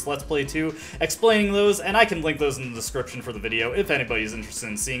post this Let's Play to, explaining those, and I can link those in the description for the video if anybody's interested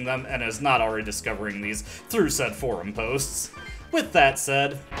in seeing them and is not already discovering these through said forum posts. With that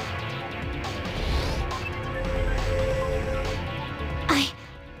said...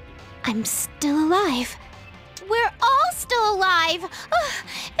 I'm still alive. We're all still alive!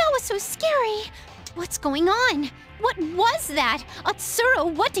 That was so scary. What's going on? What was that?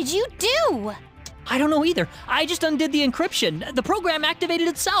 Atsuro, what did you do? I don't know either. I just undid the encryption. The program activated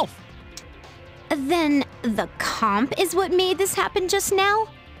itself. Then the comp is what made this happen just now?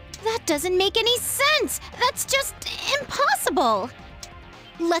 That doesn't make any sense! That's just impossible!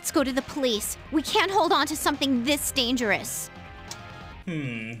 Let's go to the police. We can't hold on to something this dangerous.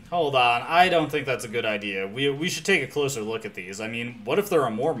 Hold on. I don't think that's a good idea. We should take a closer look at these. I mean, what if there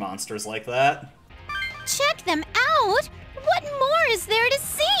are more monsters like that? Check them out? What more is there to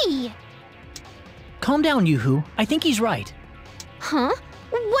see? Calm down, Yoo-hoo. I think he's right. Huh?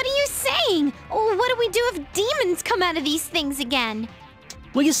 What are you saying? What do we do if demons come out of these things again?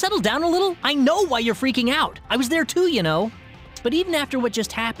 Will you settle down a little? I know why you're freaking out. I was there too, you know. But even after what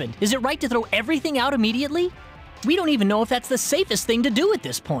just happened, is it right to throw everything out immediately? We don't even know if that's the safest thing to do at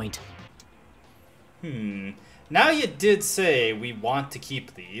this point. Now you did say we want to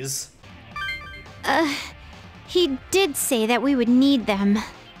keep these. He did say that we would need them.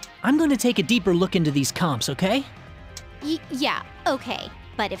 I'm going to take a deeper look into these comps, okay? Yeah, okay.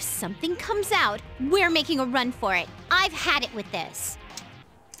 But if something comes out, we're making a run for it. I've had it with this.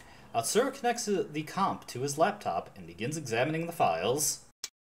 Atsuro connects the comp to his laptop and begins examining the files.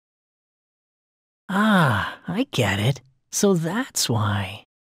 Ah, I get it. So that's why.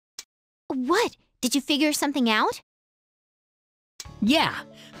 What? Did you figure something out? Yeah.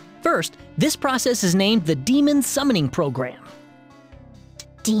 First, this process is named the Demon Summoning Program.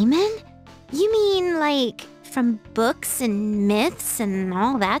 Demon? You mean like from books and myths and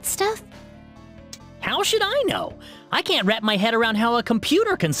all that stuff? How should I know? I can't wrap my head around how a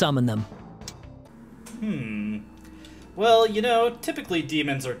computer can summon them. Well, you know, typically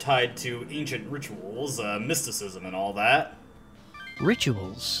demons are tied to ancient rituals, mysticism and all that.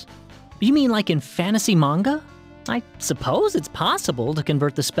 Rituals? You mean like in fantasy manga? I suppose it's possible to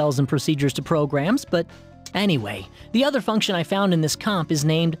convert the spells and procedures to programs, but anyway, the other function I found in this comp is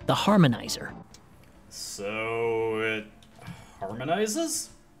named the Harmonizer. So, it harmonizes?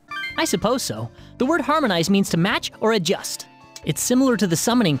 I suppose so. The word harmonize means to match or adjust. It's similar to the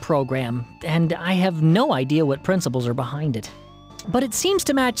summoning program, and I have no idea what principles are behind it. But it seems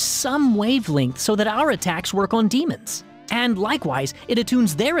to match some wavelength so that our attacks work on demons. And likewise, it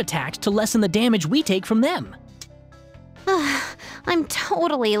attunes their attacks to lessen the damage we take from them. I'm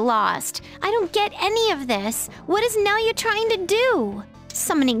totally lost. I don't get any of this. What is Naoya trying to do?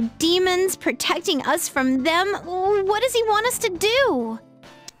 Summoning demons, protecting us from them? What does he want us to do?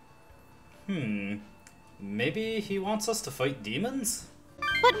 Maybe he wants us to fight demons?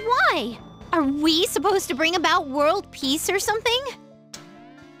 But why? Are we supposed to bring about world peace or something?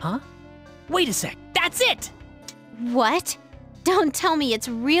 Huh? Wait a sec, that's it! What? Don't tell me it's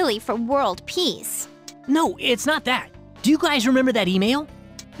really for world peace. No, it's not that. Do you guys remember that email?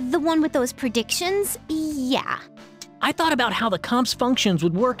 The one with those predictions? Yeah. I thought about how the comp's functions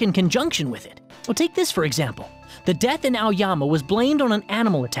would work in conjunction with it. Well, take this for example. The death in Aoyama was blamed on an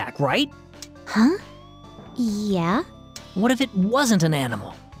animal attack, right? Huh? Yeah? What if it wasn't an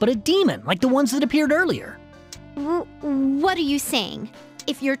animal, but a demon, like the ones that appeared earlier? What are you saying?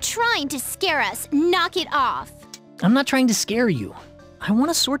 If you're trying to scare us, knock it off. I'm not trying to scare you. I want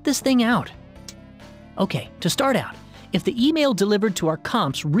to sort this thing out. Okay, to start out, if the email delivered to our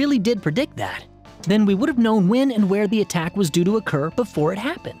comps really did predict that, then we would have known when and where the attack was due to occur before it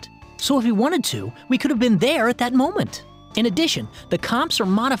happened. So if we wanted to, we could have been there at that moment. In addition, the comps are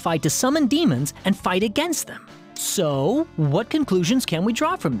modified to summon demons and fight against them. So, what conclusions can we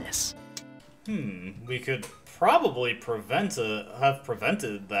draw from this? We could probably have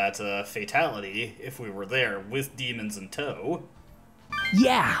prevented that fatality if we were there with demons in tow.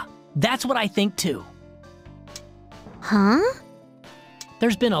 Yeah, that's what I think too. Huh?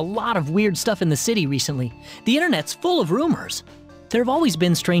 There's been a lot of weird stuff in the city recently. The internet's full of rumors. There have always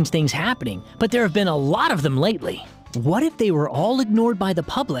been strange things happening, but there have been a lot of them lately. What if they were all ignored by the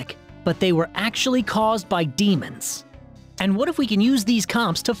public, but they were actually caused by demons? And what if we can use these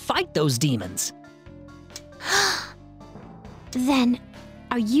comps to fight those demons? Then,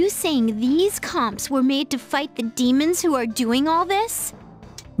 are you saying these comps were made to fight the demons who are doing all this?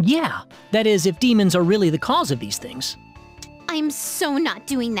 Yeah, that is, if demons are really the cause of these things. I'm so not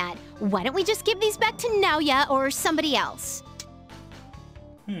doing that. Why don't we just give these back to Naoya or somebody else?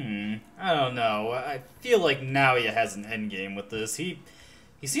 I don't know. I feel like Naoya has an endgame with this. He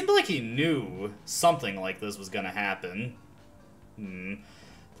seemed like he knew something like this was gonna happen. A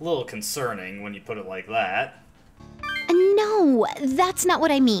little concerning when you put it like that. No, that's not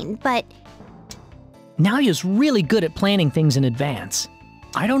what I mean, but... Naoya's really good at planning things in advance.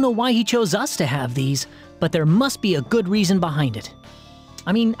 I don't know why he chose us to have these, but there must be a good reason behind it.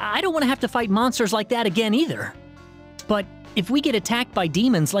 I mean, I don't want to have to fight monsters like that again either. But if we get attacked by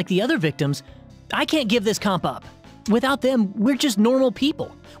demons like the other victims, I can't give this comp up. Without them, we're just normal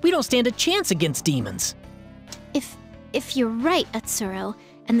people. We don't stand a chance against demons. If you're right, Atsuro,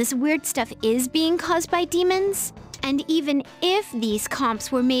 and this weird stuff is being caused by demons, and even if these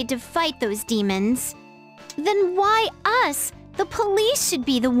comps were made to fight those demons, then why us? The police should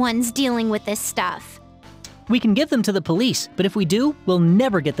be the ones dealing with this stuff. We can give them to the police, but if we do, we'll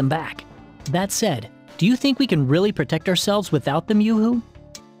never get them back. That said, do you think we can really protect ourselves without them, Yoo-hoo?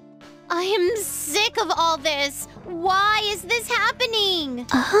 I am sick of all this. Why is this happening?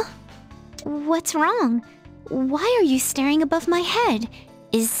 What's wrong? Why are you staring above my head?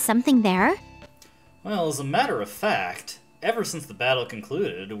 Is something there? Well, as a matter of fact, ever since the battle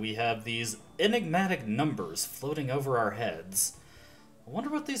concluded, we have these enigmatic numbers floating over our heads. I wonder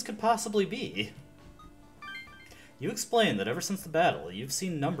what these could possibly be. You explained that ever since the battle, you've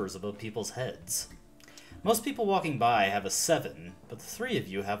seen numbers above people's heads. Most people walking by have a 7, but the 3 of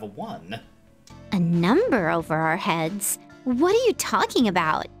you have a 1. A number over our heads? What are you talking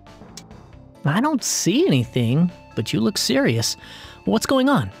about? I don't see anything, but you look serious. What's going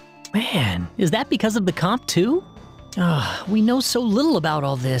on? Man, is that because of the comp too? We know so little about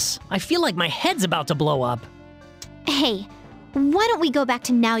all this. I feel like my head's about to blow up. Hey, why don't we go back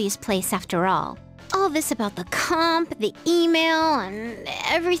to Naoya's place after all? All this about the comp, the email, and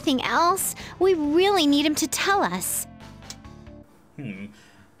everything else, we really need him to tell us.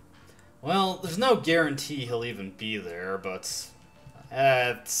 Well, there's no guarantee he'll even be there, but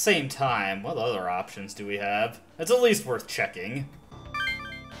at the same time, what other options do we have? It's at least worth checking.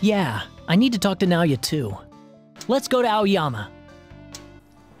 Yeah, I need to talk to Naoya too. Let's go to Aoyama.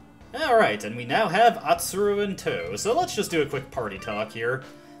 Alright, and we now have Atsuru in tow, so let's just do a quick party talk here.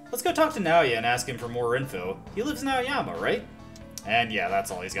 Let's go talk to Naoya and ask him for more info. He lives in Aoyama, right? And yeah, that's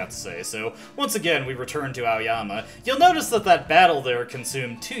all he's got to say. So, once again, we return to Aoyama. You'll notice that that battle there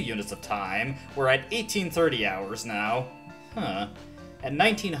consumed 2 units of time. We're at 1830 hours now. Huh. At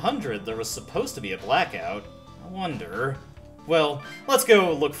 1900, there was supposed to be a blackout. I wonder... Well, let's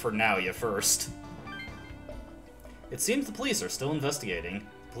go look for Naoya first. It seems the police are still investigating.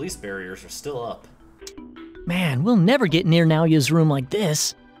 Police barriers are still up. Man, we'll never get near Naoya's room like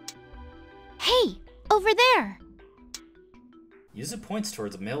this. Hey, over there! Yuzu points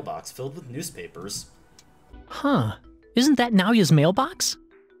towards a mailbox filled with newspapers. Huh. Isn't that Naoya's mailbox?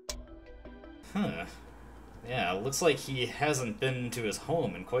 Huh. Yeah, looks like he hasn't been to his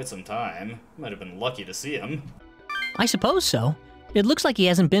home in quite some time. Might have been lucky to see him. I suppose so. It looks like he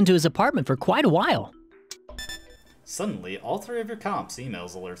hasn't been to his apartment for quite a while. Suddenly, all 3 of your comps'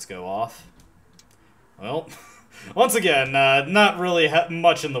 emails alerts go off. Well, once again, not really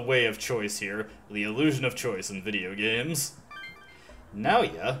much in the way of choice here. The illusion of choice in video games.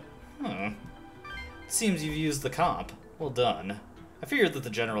 Naoya? Huh. It seems you've used the comp. Well done. I figured that the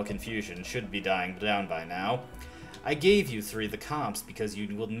general confusion should be dying down by now. I gave you 3 of the comps because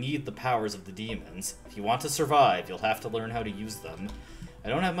you will need the powers of the demons. If you want to survive, you'll have to learn how to use them. I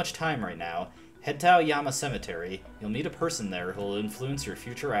don't have much time right now. Head to Aoyama Cemetery. You'll meet a person there who will influence your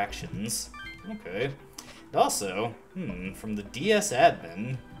future actions. Okay. And also, from the DS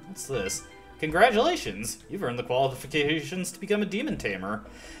admin, what's this? Congratulations! You've earned the qualifications to become a demon tamer.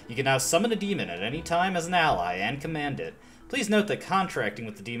 You can now summon a demon at any time as an ally and command it. Please note that contracting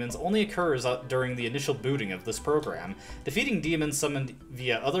with the demons only occurs during the initial booting of this program. Defeating demons summoned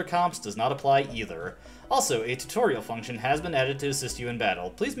via other comps does not apply either. Also, a tutorial function has been added to assist you in battle.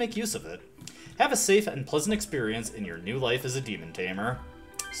 Please make use of it. Have a safe and pleasant experience in your new life as a demon tamer.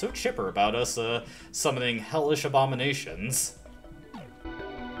 So chipper about us, summoning hellish abominations.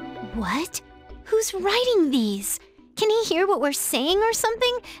 What? Who's writing these? Can he hear what we're saying or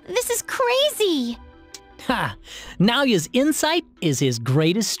something? This is crazy! Ha! Naoya's insight is his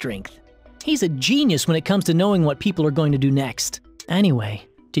greatest strength. He's a genius when it comes to knowing what people are going to do next. Anyway,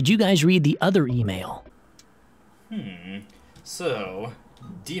 did you guys read the other email? So,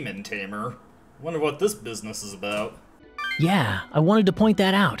 demon tamer. Wonder what this business is about. Yeah, I wanted to point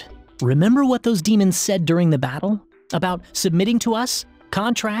that out. Remember what those demons said during the battle? About submitting to us?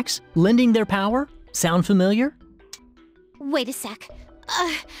 Contracts? Lending their power? Sound familiar? Wait a sec.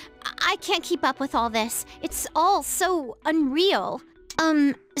 I can't keep up with all this. It's all so unreal.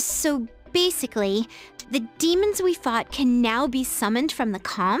 So basically, the demons we fought can now be summoned from the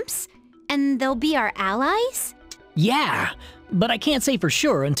comps? And they'll be our allies? Yeah, but I can't say for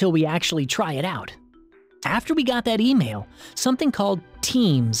sure until we actually try it out. After we got that email, something called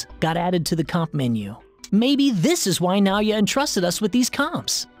Teams got added to the comp menu. Maybe this is why Naoya entrusted us with these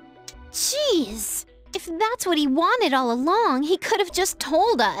comps. Jeez! If that's what he wanted all along, he could have just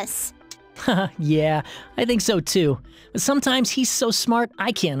told us. Yeah, I think so too. Sometimes he's so smart,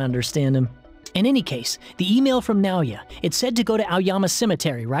 I can't understand him. In any case, the email from Naoya, it said to go to Aoyama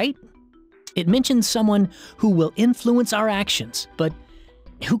Cemetery, right? It mentioned someone who will influence our actions, but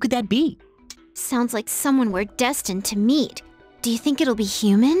Who could that be? Sounds like someone we're destined to meet. Do you think it'll be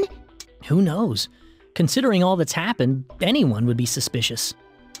human? Who knows? Considering all that's happened, anyone would be suspicious.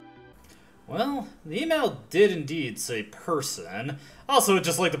 Well, the email did indeed say person. Also, I'd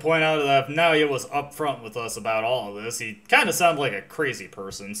just like to point out that if Naoya was upfront with us about all of this, he kind of sounded like a crazy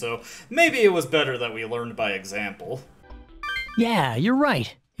person, so maybe it was better that we learned by example. Yeah, you're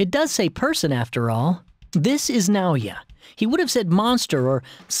right. It does say person after all. This is Naoya. He would have said monster or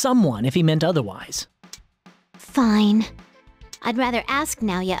someone if he meant otherwise. Fine. I'd rather ask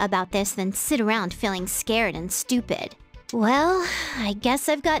Naoya about this than sit around feeling scared and stupid. Well, I guess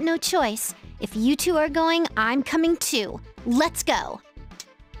I've got no choice. If you two are going, I'm coming too. Let's go!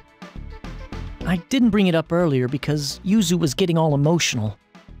 I didn't bring it up earlier because Yuzu was getting all emotional.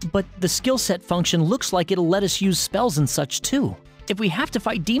 But the skill set function looks like it'll let us use spells and such too. If we have to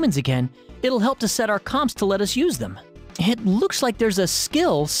fight demons again, it'll help to set our comps to let us use them. It looks like there's a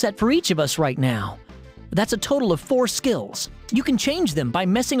skill set for each of us right now. That's a total of 4 skills. You can change them by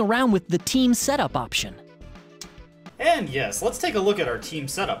messing around with the team setup option. And yes, let's take a look at our team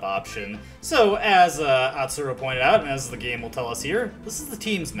setup option. So, as Atsuro pointed out, and as the game will tell us here, this is the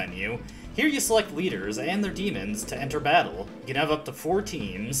teams menu. Here you select leaders and their demons to enter battle. You can have up to 4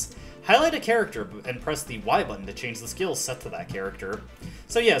 teams. Highlight a character and press the Y button to change the skills set to that character.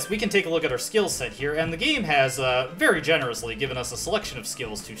 So yes, we can take a look at our skill set here, and the game has very generously given us a selection of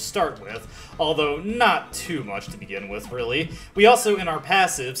skills to start with, although not too much to begin with, really. We also, in our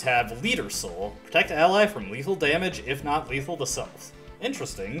passives, have Leader Soul. Protect ally from lethal damage, if not lethal to self.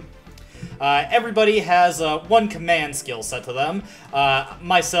 Interesting. Everybody has 1 command skill set to them.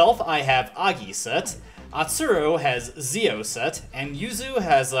 Myself, I have Agi set. Atsuro has Zio set, and Yuzu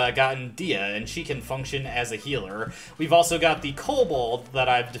has gotten Dia, and she can function as a healer. We've also got the Kobold that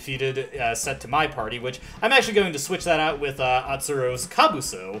I've defeated set to my party, which I'm actually going to switch that out with Atsuro's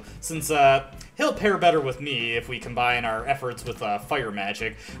Kabuso, since he'll pair better with me if we combine our efforts with fire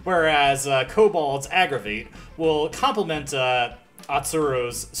magic, whereas Kobold's Aggravate will complement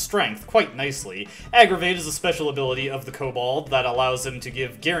Atsuro's strength quite nicely. Aggravate is a special ability of the Kobold that allows him to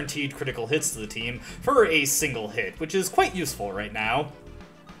give guaranteed critical hits to the team for a single hit, which is quite useful right now.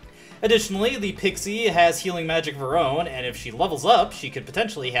 Additionally, the Pixie has healing magic of her own, and if she levels up, she could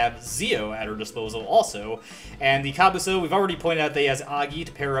potentially have Zio at her disposal also. And the Kabuso, we've already pointed out that he has Agi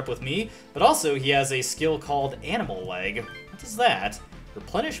to pair up with me, but also he has a skill called Animal Leg. What is that?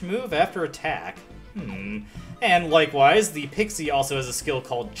 Replenish move after attack. And likewise, the Pixie also has a skill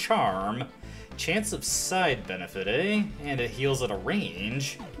called Charm. Chance of side benefit, eh? And it heals at a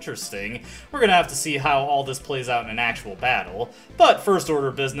range. Interesting. We're gonna have to see how all this plays out in an actual battle. But first order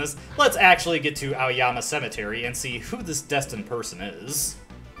of business, let's actually get to Aoyama Cemetery and see who this destined person is.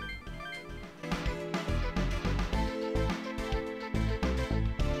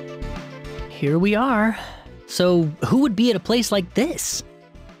 Here we are. So, who would be at a place like this?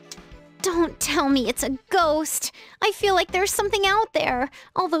 Don't tell me it's a ghost. I feel like there's something out there.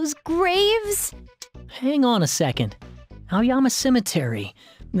 All those graves. Hang on a second. Aoyama Cemetery.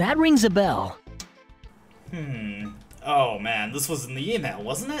 That rings a bell. Oh man, this was in the email,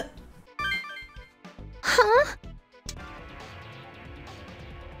 wasn't it? Huh?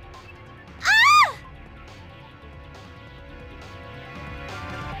 Ah!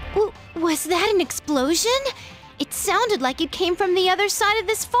 Was that an explosion? It sounded like it came from the other side of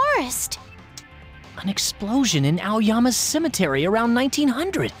this forest. An explosion in Aoyama's cemetery around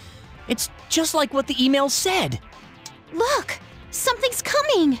 1900. It's just like what the email said. Look, something's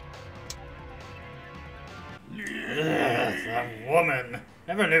coming. That woman.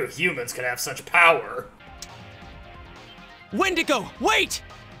 Never knew humans could have such power. Wendigo, wait!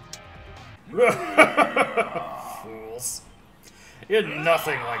 Fools. You're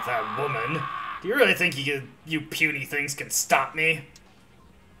nothing like that woman. Do you really think you puny things can stop me?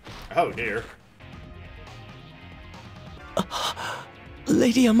 Oh dear.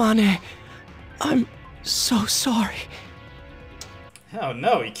 Lady Amane, I'm so sorry. Oh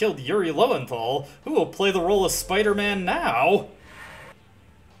no, he killed Yuri Lowenthal. Who will play the role of Spider-Man now?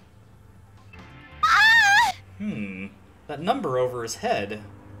 Ah! That number over his head.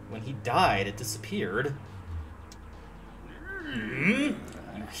 When he died, it disappeared.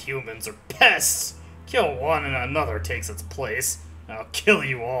 Humans are pests. Kill one and another takes its place. I'll kill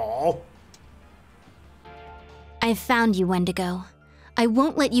you all. I've found you, Wendigo. I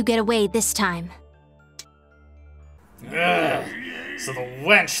won't let you get away this time. Ugh. So the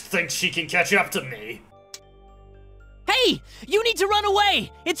wench thinks she can catch up to me. Hey! You need to run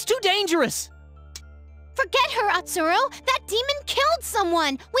away! It's too dangerous! Forget her, Atsuro! That demon killed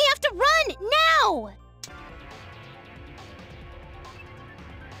someone! We have to run, now!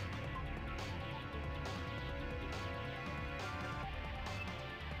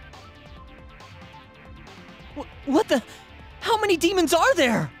 What the? How many demons are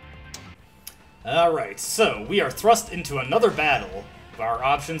there? Alright, so we are thrust into another battle. Our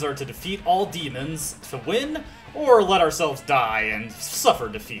options are to defeat all demons, to win, or let ourselves die and suffer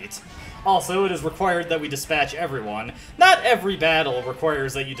defeat. Also, it is required that we dispatch everyone. Not every battle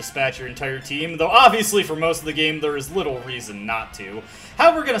requires that you dispatch your entire team, though obviously for most of the game there is little reason not to.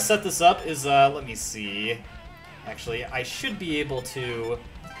 How we're gonna set this up is, let me see. Actually, I should be able to...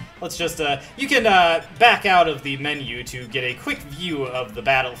 Let's just, you can back out of the menu to get a quick view of the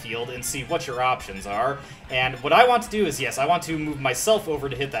battlefield and see what your options are. And what I want to do is, yes, I want to move myself over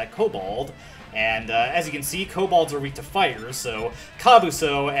to hit that kobold. And as you can see, kobolds are weak to fire, so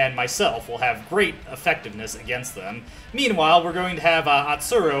Kabuso and myself will have great effectiveness against them. Meanwhile, we're going to have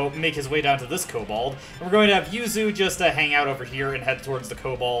Atsuro make his way down to this kobold, and we're going to have Yuzu just hang out over here and head towards the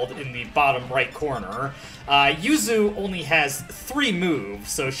kobold in the bottom right corner. Yuzu only has 3 moves,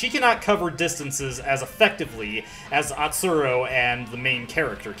 so she cannot cover distances as effectively as Atsuro and the main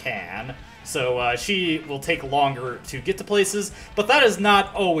character can. So she will take longer to get to places, but that is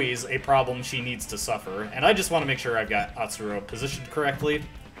not always a problem she needs to suffer. And I just want to make sure I've got Atsuro positioned correctly.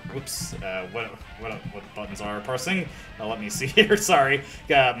 Whoops, what buttons are parsing? Let me see here, sorry.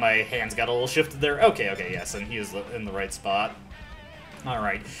 My hands got a little shifted there. Okay, yes, and he is in the right spot.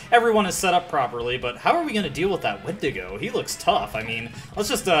 Alright, everyone is set up properly, but how are we going to deal with that Wendigo? He looks tough. I mean, let's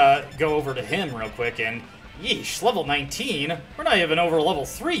just go over to him real quick and... Yeesh, level 19? We're not even over level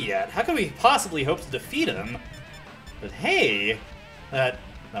 3 yet. How could we possibly hope to defeat him? But hey, that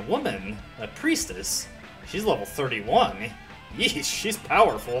woman, that priestess, she's level 31. Yeesh, she's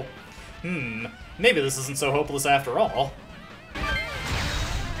powerful. Maybe this isn't so hopeless after all.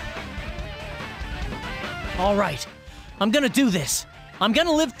 All right, I'm gonna do this. I'm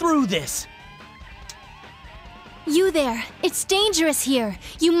gonna live through this. You there! It's dangerous here!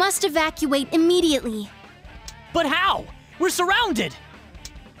 You must evacuate immediately! But how? We're surrounded!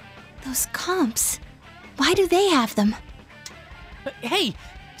 Those comps. Why do they have them? Hey,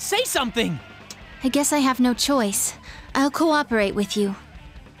 say something! I guess I have no choice. I'll cooperate with you.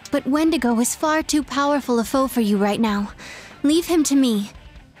 But Wendigo is far too powerful a foe for you right now. Leave him to me.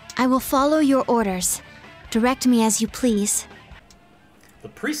 I will follow your orders. Direct me as you please. The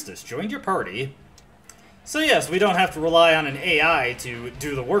priestess joined your party. So yes, we don't have to rely on an AI to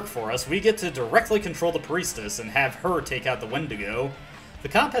do the work for us. We get to directly control the priestess and have her take out the Wendigo. The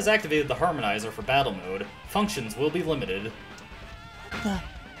comp has activated the harmonizer for battle mode. Functions will be limited.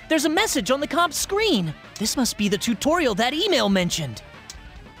 There's a message on the comp screen. This must be the tutorial that email mentioned.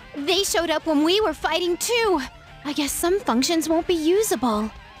 They showed up when we were fighting too. I guess some functions won't be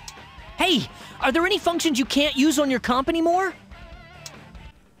usable. Hey, are there any functions you can't use on your comp anymore?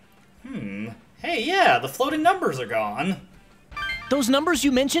 Hey, yeah, the floating numbers are gone. Those numbers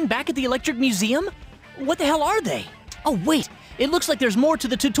you mentioned back at the Electric Museum? What the hell are they? Oh wait, it looks like there's more to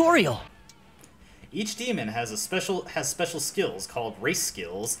the tutorial. Each demon has special skills called race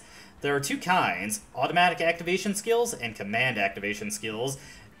skills. There are 2 kinds, automatic activation skills and command activation skills.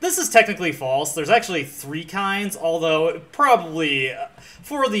 This is technically false. There's actually 3 kinds, although probably,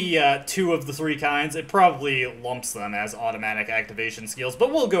 for the 2 of the 3 kinds, it probably lumps them as automatic activation skills,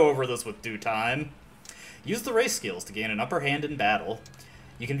 but we'll go over this with due time. Use the race skills to gain an upper hand in battle.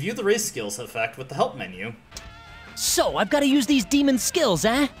 You can view the race skills effect with the help menu. So, I've got to use these demon skills,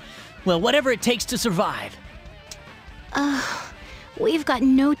 eh? Well, whatever it takes to survive. We've got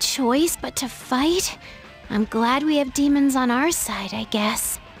no choice but to fight. I'm glad we have demons on our side, I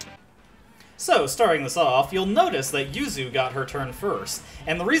guess. So, starting this off, you'll notice that Yuzu got her turn first.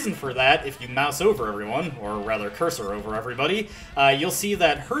 And the reason for that, if you mouse over everyone, or rather cursor over everybody, you'll see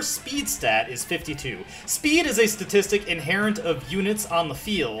that her speed stat is 52. Speed is a statistic inherent of units on the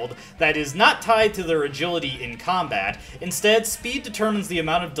field that is not tied to their agility in combat. Instead, speed determines the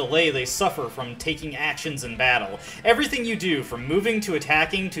amount of delay they suffer from taking actions in battle. Everything you do, from moving to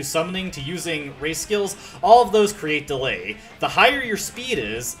attacking to summoning to using race skills, all of those create delay. The higher your speed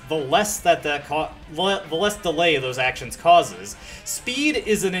is, the less the less delay those actions causes. Speed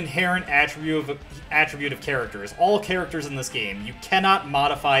is an inherent attribute of characters. All characters in this game. You cannot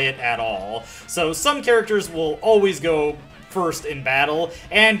modify it at all. So some characters will always go first in battle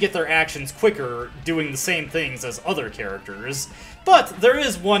and get their actions quicker doing the same things as other characters. But there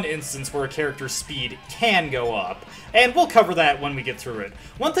is one instance where a character's speed can go up, and we'll cover that when we get through it.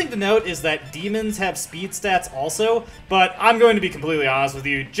 One thing to note is that demons have speed stats also, but I'm going to be completely honest with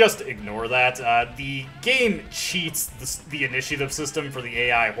you, just ignore that. The game cheats the initiative system for the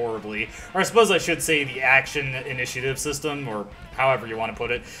AI horribly, or I suppose I should say the action initiative system, or however you want to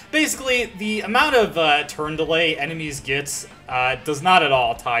put it. Basically, the amount of turn delay enemies get does not at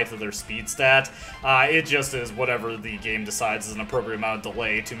all tie to their speed stat. It just is whatever the game decides is an appropriate amount of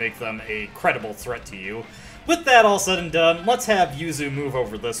delay to make them a credible threat to you. With that all said and done, let's have Yuzu move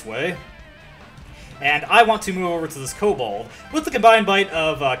over this way. And I want to move over to this kobold. With the combined bite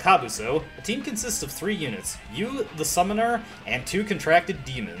of Kabuso, a team consists of 3 units. You, the summoner, and 2 contracted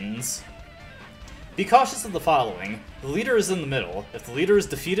demons. Be cautious of the following. The leader is in the middle. If the leader is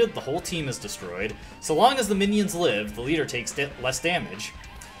defeated, the whole team is destroyed. So long as the minions live, the leader takes less damage.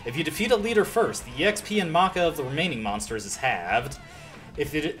 If you defeat a leader first, the EXP and Maka of the remaining monsters is halved.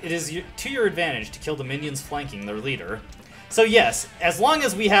 If it is to your advantage to kill the minions flanking their leader. So yes, as long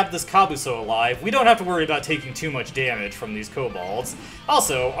as we have this Kabuso alive, we don't have to worry about taking too much damage from these kobolds.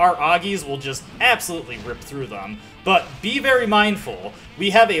 Also, our Agis will just absolutely rip through them. But be very mindful, we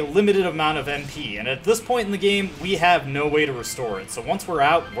have a limited amount of MP, and at this point in the game, we have no way to restore it. So once we're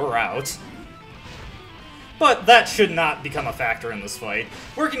out, we're out. But that should not become a factor in this fight.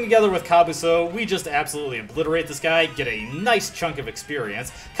 Working together with Kabuso, we just absolutely obliterate this guy, get a nice chunk of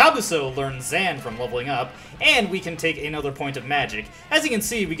experience. Kabuso learns Zan from leveling up, and we can take another point of magic. As you can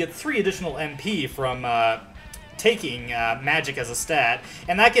see, we get 3 additional MP from taking magic as a stat,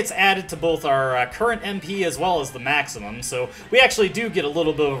 and that gets added to both our current MP as well as the maximum, so we actually do get a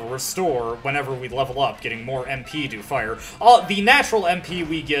little bit of a restore whenever we level up, getting more MP to fire. The natural MP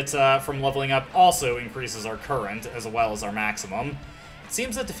we get from leveling up also increases our current as well as our maximum. It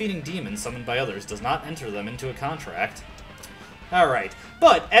seems that defeating demons summoned by others does not enter them into a contract. Alright,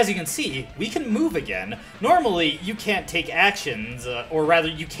 but as you can see, we can move again. Normally, you can't take actions, or rather,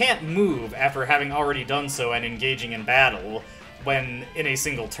 you can't move after having already done so and engaging in battle when in a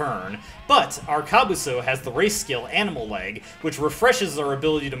single turn. But our Kabuso has the race skill Animal Leg, which refreshes our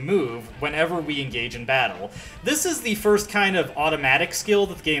ability to move whenever we engage in battle. This is the first kind of automatic skill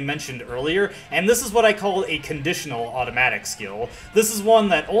that the game mentioned earlier, and this is what I call a conditional automatic skill. This is one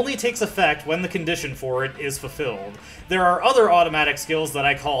that only takes effect when the condition for it is fulfilled. There are other automatic skills that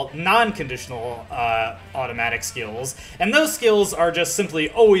I call non-conditional automatic skills, and those skills are just simply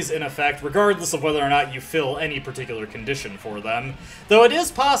always in effect regardless of whether or not you fill any particular condition for them. Though it is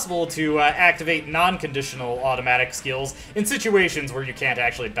possible to activate non-conditional automatic skills in situations where you can't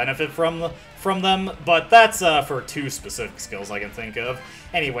actually benefit from them, but that's for 2 specific skills I can think of.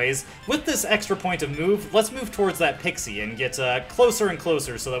 Anyways, with this extra point of move, let's move towards that pixie and get closer and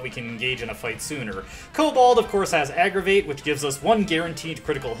closer so that we can engage in a fight sooner. Kobold, of course, has Aggravate, which gives us 1 guaranteed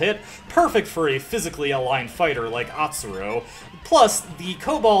critical hit, perfect for a physically aligned fighter like Atsuro. Plus, the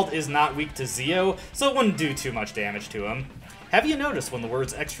Kobold is not weak to Zio, so it wouldn't do too much damage to him. Have you noticed when the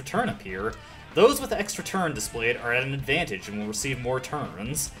words extra turn appear? Those with extra turn displayed are at an advantage and will receive more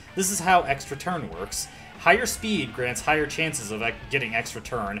turns. This is how extra turn works. Higher speed grants higher chances of getting extra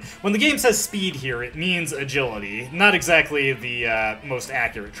turn. When the game says speed here, it means agility. Not exactly the most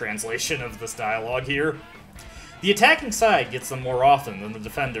accurate translation of this dialogue here. The attacking side gets them more often than the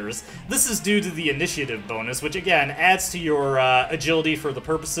defenders. This is due to the initiative bonus, which again adds to your agility for the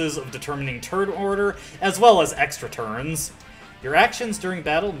purposes of determining turn order, as well as extra turns. Your actions during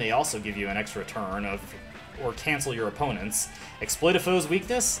battle may also give you an extra turn or cancel your opponent's. Exploit a foe's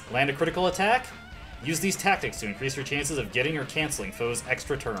weakness, land a critical attack. Use these tactics to increase your chances of getting or canceling foes'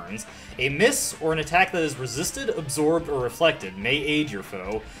 extra turns. A miss or an attack that is resisted, absorbed, or reflected may aid your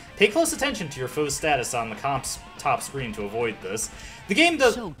foe. Pay close attention to your foe's status on the comp's top screen to avoid this. The game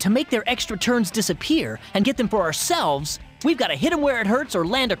does— So, to make their extra turns disappear and get them for ourselves, we've got to hit them where it hurts or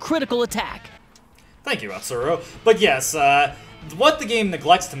land a critical attack. Thank you, Atsuro. But yes, what the game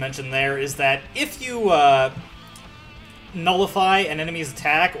neglects to mention there is that if you nullify an enemy's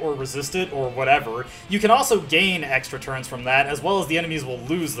attack or resist it or whatever, you can also gain extra turns from that, as well as the enemies will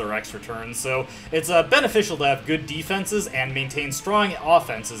lose their extra turns, so it's beneficial to have good defenses and maintain strong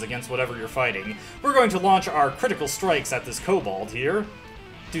offenses against whatever you're fighting. We're going to launch our critical strikes at this kobold here.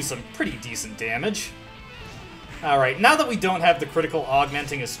 Do some pretty decent damage. Alright, now that we don't have the critical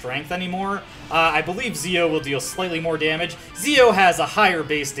augmenting his strength anymore, I believe Zio will deal slightly more damage. Zio has a higher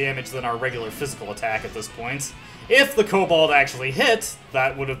base damage than our regular physical attack at this point. If the kobold actually hit,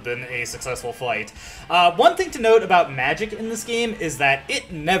 that would have been a successful fight. One thing to note about magic in this game is that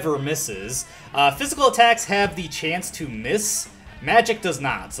it never misses. Physical attacks have the chance to miss, magic does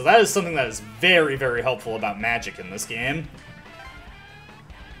not, so that is something that is very, very helpful about magic in this game.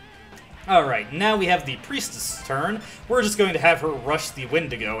 Alright, now we have the Priestess' turn. We're just going to have her rush the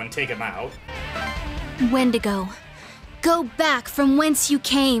Wendigo and take him out. Wendigo, go back from whence you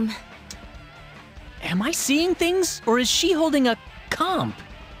came. Am I seeing things, or is she holding a comp?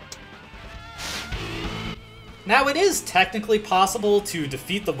 Now, it is technically possible to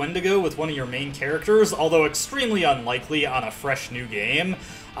defeat the Wendigo with one of your main characters, although extremely unlikely on a fresh new game.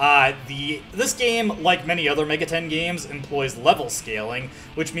 This game, like many other Mega 10 games, employs level scaling,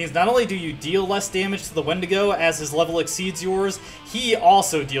 which means not only do you deal less damage to the Wendigo as his level exceeds yours, he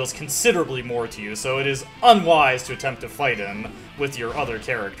also deals considerably more to you, so it is unwise to attempt to fight him with your other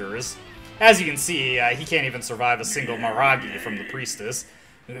characters. As you can see, he can't even survive a single Maragi from the Priestess.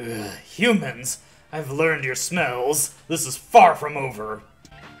 Ugh, humans! I've learned your smells. This is far from over.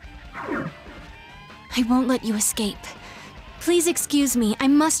 I won't let you escape. Please excuse me, I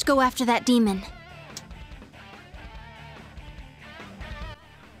must go after that demon.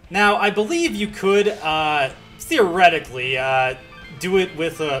 Now, I believe you could, theoretically, do it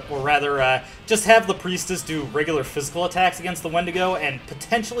with, just have the Priestess do regular physical attacks against the Wendigo and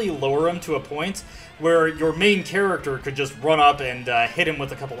potentially lower him to a point where your main character could just run up and hit him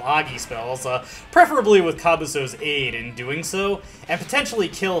with a couple Agi spells, preferably with Kabuso's aid in doing so, and potentially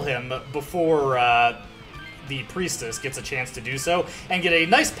kill him before the Priestess gets a chance to do so, and get a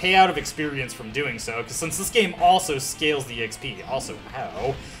nice payout of experience from doing so, because since this game also scales the XP, also,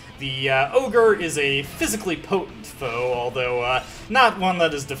 ow, the Ogre is a physically potent foe, although not one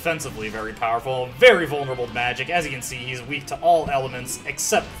that is defensively very powerful, very vulnerable to magic. As you can see, he's weak to all elements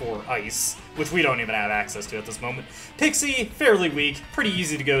except for ice, which we don't even have access to at this moment. Pixie, fairly weak, pretty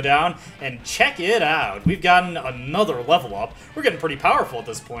easy to go down, and check it out. We've gotten another level up. We're getting pretty powerful at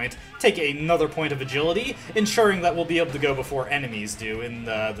this point. Take another point of agility, ensuring that we'll be able to go before enemies do in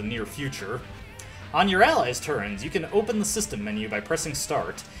the near future. On your allies' turns, you can open the system menu by pressing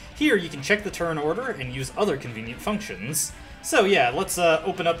start. Here, you can check the turn order and use other convenient functions. So yeah, let's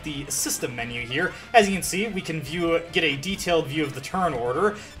open up the system menu here. As you can see, we can get a detailed view of the turn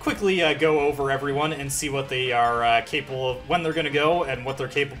order, quickly go over everyone and see what they are capable of, when they're going to go, and what they're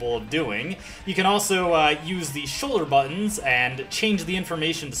capable of doing. You can also use the shoulder buttons and change the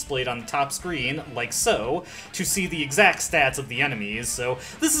information displayed on the top screen, like so, to see the exact stats of the enemies. So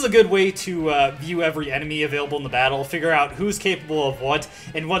this is a good way to view every enemy available in the battle, figure out who's capable of what,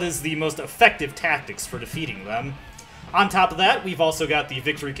 and what is the most effective tactics for defeating them. On top of that, we've also got the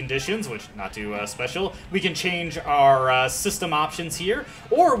victory conditions, which not too special. We can change our system options here,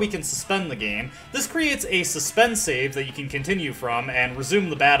 or we can suspend the game. This creates a suspend save that you can continue from and resume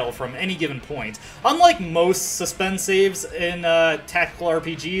the battle from any given point. Unlike most suspend saves in tactical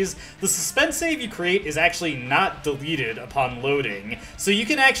RPGs, the suspend save you create is actually not deleted upon loading, so you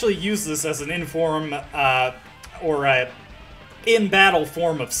can actually use this as an in-battle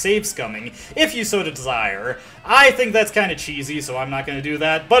form of save scumming, if you so desire. I think that's kind of cheesy, so I'm not going to do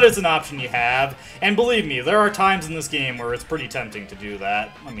that, but it's an option you have, and believe me, there are times in this game where it's pretty tempting to do that.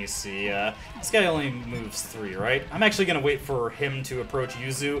 Let me see, this guy only moves 3, right? I'm actually going to wait for him to approach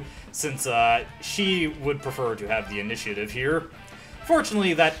Yuzu, since she would prefer to have the initiative here.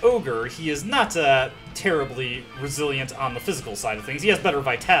 Fortunately, that Ogre, he is not terribly resilient on the physical side of things. He has better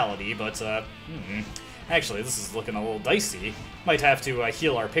vitality, but, actually, this is looking a little dicey. Might have to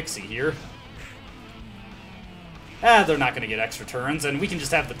heal our Pixie here. They're not going to get extra turns, and we can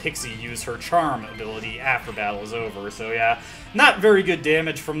just have the Pixie use her Charm ability after battle is over. So yeah, not very good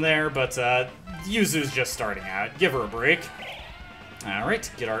damage from there, but Yuzu's just starting out. Give her a break.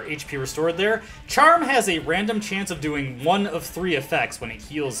 Alright, get our HP restored there. Charm has a random chance of doing 1 of 3 effects when it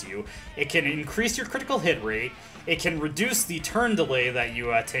heals you. It can increase your critical hit rate, it can reduce the turn delay that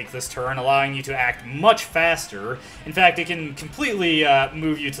you take this turn, allowing you to act much faster. In fact, it can completely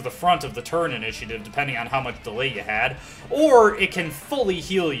move you to the front of the turn initiative, depending on how much delay you had. Or it can fully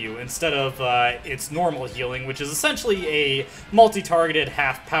heal you instead of its normal healing, which is essentially a multi-targeted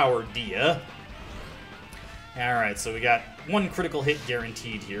half-power Dia. Alright, so we got 1 critical hit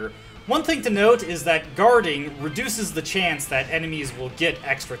guaranteed here. One thing to note is that guarding reduces the chance that enemies will get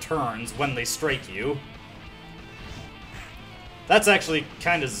extra turns when they strike you. That's actually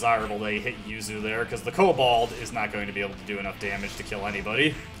kind of desirable they hit Yuzu there, because the Kobold is not going to be able to do enough damage to kill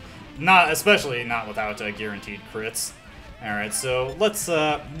anybody. Especially not without guaranteed crits. Alright, so let's,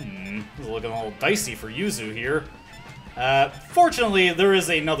 it's looking a little dicey for Yuzu here. Fortunately, there is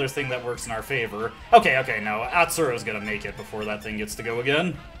another thing that works in our favor. Okay, no, Atsuro's gonna make it before that thing gets to go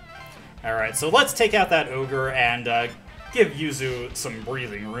again. Alright, so let's take out that Ogre and give Yuzu some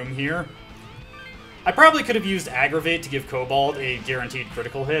breathing room here. I probably could have used Aggravate to give Kobold a guaranteed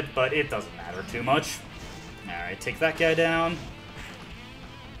critical hit, but it doesn't matter too much. Alright, take that guy down.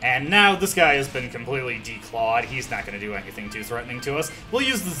 And now this guy has been completely declawed. He's not going to do anything too threatening to us. We'll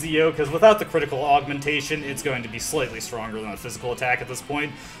use the Zio, because without the critical augmentation, it's going to be slightly stronger than a physical attack at this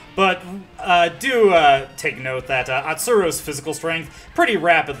point. But do take note that Atsuro's physical strength pretty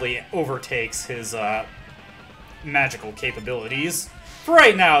rapidly overtakes his magical capabilities. For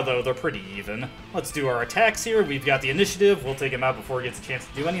right now, though, they're pretty even. Let's do our attacks here. We've got the initiative. We'll take him out before he gets a chance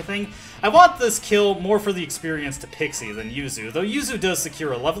to do anything. I want this kill more for the experience to Pixie than Yuzu, though Yuzu does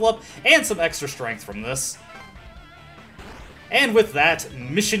secure a level up and some extra strength from this. And with that,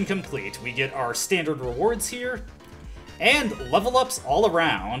 mission complete. We get our standard rewards here, and level ups all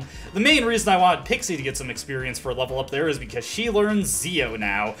around. The main reason I wanted Pixie to get some experience for a level up there is because she learns Zio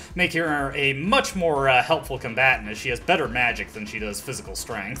now, making her a much more helpful combatant as she has better magic than she does physical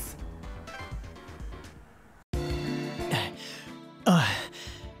strength.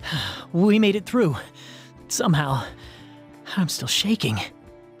 We made it through. Somehow. I'm still shaking.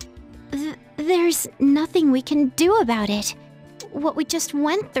 There's nothing we can do about it. What we just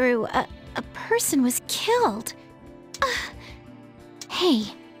went through, a person was killed. Hey,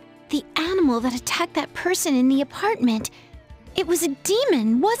 the animal that attacked that person in the apartment, it was a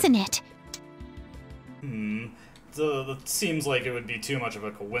demon, wasn't it? It seems like it would be too much of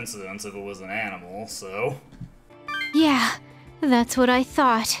a coincidence if it was an animal, so... Yeah, that's what I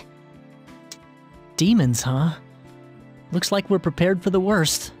thought. Demons, huh? Looks like we're prepared for the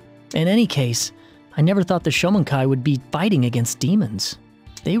worst. In any case, I never thought the Shomonkai would be fighting against demons.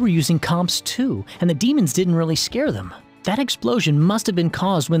 They were using comps too, and the demons didn't really scare them. That explosion must have been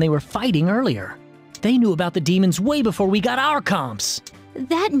caused when they were fighting earlier. They knew about the demons way before we got our comps.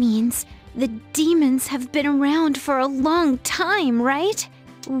 That means the demons have been around for a long time, right?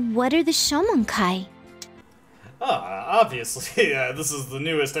 What are the Shomonkai? Obviously, this is the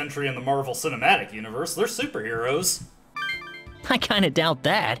newest entry in the Marvel Cinematic Universe. They're superheroes. I kinda doubt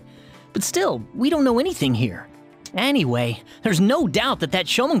that. But still, we don't know anything here. Anyway, there's no doubt that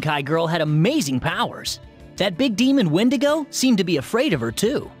Shomonkai girl had amazing powers. That big demon Wendigo seemed to be afraid of her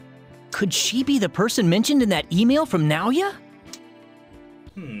too. Could she be the person mentioned in that email from Naoya?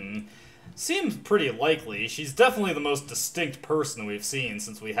 Seems pretty likely. She's definitely the most distinct person we've seen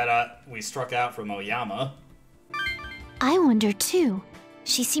since we struck out from Oyama. I wonder too.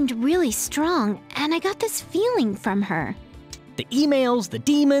 She seemed really strong, and I got this feeling from her. The emails, the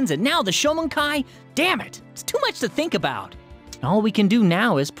demons, and now the Shomonkai? Damn it, it's too much to think about. All we can do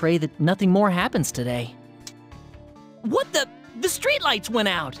now is pray that nothing more happens today. What the? The streetlights went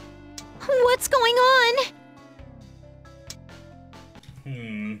out! What's going on?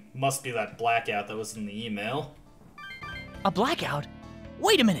 Must be that blackout that was in the email. A blackout?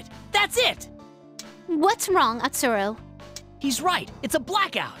 Wait a minute, that's it! What's wrong, Atsuro? He's right, it's a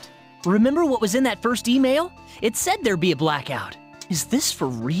blackout! Remember what was in that first email? It said there'd be a blackout. Is this for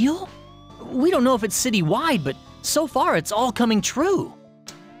real? We don't know if it's citywide, but so far it's all coming true.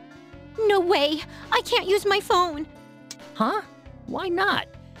 No way! I can't use my phone! Huh? Why not?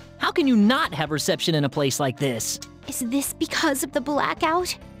 How can you not have reception in a place like this? Is this because of the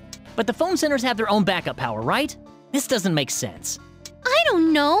blackout? But the phone centers have their own backup power, right? This doesn't make sense. I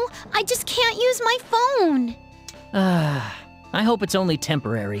don't know. I just can't use my phone. I hope it's only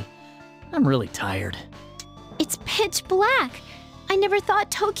temporary. I'm really tired. It's pitch black. I never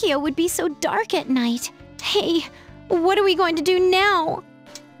thought Tokyo would be so dark at night. Hey, what are we going to do now?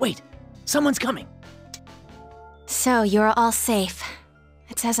 Wait, someone's coming. So you're all safe.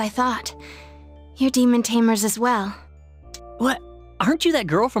 It's as I thought. You're demon tamers as well. What? Aren't you that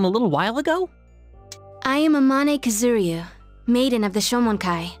girl from a little while ago? I am Amane Kazuryu, maiden of the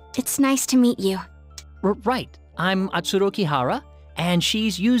Shomonkai. It's nice to meet you. Right. I'm Atsuro Kihara, and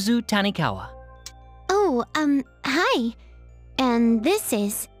she's Yuzu Tanikawa. Oh, hi. And this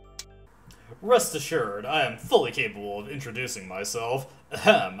is... Rest assured, I am fully capable of introducing myself.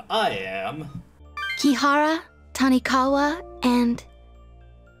 I am... Kihara, Tanikawa, and...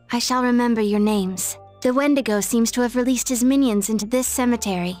 I shall remember your names. The Wendigo seems to have released his minions into this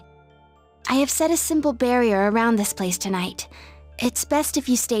cemetery. I have set a simple barrier around this place tonight. It's best if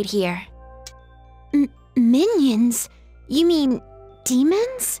you stayed here. Minions? You mean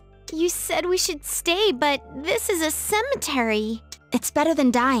demons? You said we should stay, but this is a cemetery. It's better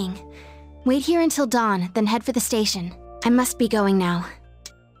than dying. Wait here until dawn, then head for the station. I must be going now.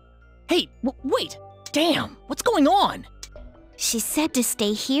 Hey, wait! Damn, what's going on? She said to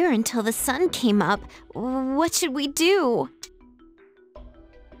stay here until the sun came up. What should we do?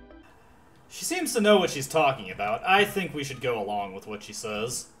 She seems to know what she's talking about. I think we should go along with what she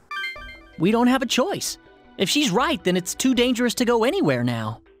says. We don't have a choice. If she's right, then it's too dangerous to go anywhere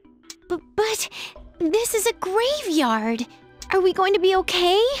now. But this is a graveyard. Are we going to be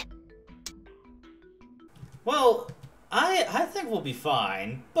okay? Well, I think we'll be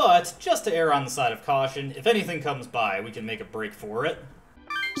fine, but just to err on the side of caution, if anything comes by, we can make a break for it.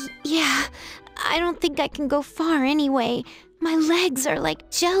 Yeah, I don't think I can go far anyway. My legs are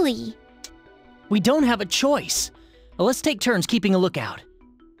like jelly. We don't have a choice. Well, let's take turns keeping a lookout.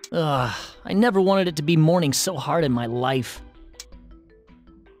 Ugh, I never wanted it to be morning so hard in my life.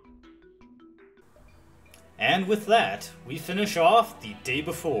 And with that, we finish off the day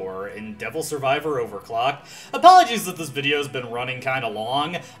before in Devil Survivor Overclocked. Apologies that this video's been running kinda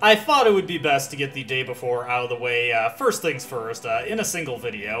long. I thought it would be best to get the day before out of the way first things first, in a single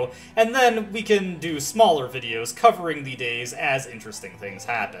video, and then we can do smaller videos covering the days as interesting things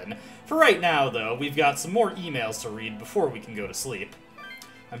happen. For right now, though, we've got some more emails to read before we can go to sleep.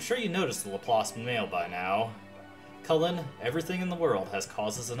 I'm sure you noticed the Laplace mail by now. Cullen, everything in the world has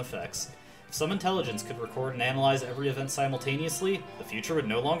causes and effects. If some intelligence could record and analyze every event simultaneously, the future would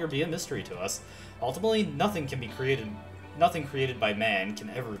no longer be a mystery to us. Ultimately, nothing created by man can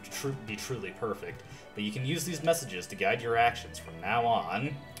ever be truly perfect, but you can use these messages to guide your actions from now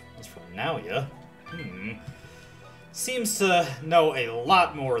on. As from now, yeah? Seems to know a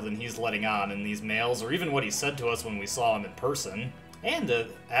lot more than he's letting on in these mails, or even what he said to us when we saw him in person. And,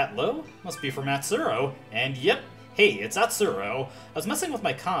 Atlo? Must be from Atsuro. And yep, hey, it's Atsuro. I was messing with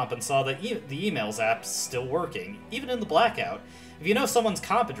my comp and saw that the emails app's still working, even in the blackout. If you know someone's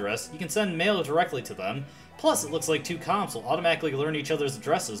comp address, you can send mail directly to them. Plus, it looks like two comps will automatically learn each other's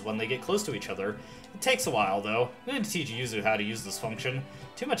addresses when they get close to each other. It takes a while, though. I'm going to teach Yuzu how to use this function.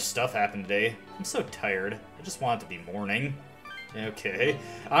 Too much stuff happened today. I'm so tired. I just want it to be morning. Okay,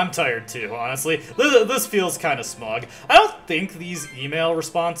 I'm tired too, honestly. This feels kind of smug. I don't think these email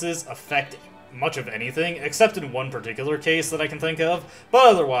responses affect much of anything, except in one particular case that I can think of, but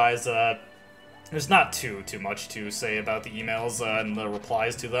otherwise, there's not too much to say about the emails and the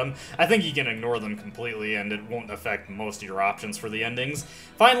replies to them. I think you can ignore them completely and it won't affect most of your options for the endings.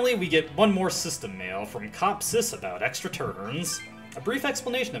 Finally, we get one more system mail from Cop Sis about extra turns. A brief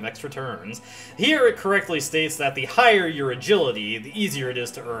explanation of extra turns. Here it correctly states that the higher your agility, the easier it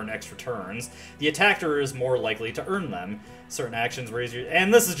is to earn extra turns. The attacker is more likely to earn them. Certain actions raise your...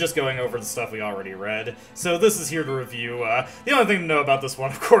 And this is just going over the stuff we already read. So this is here to review. The only thing to know about this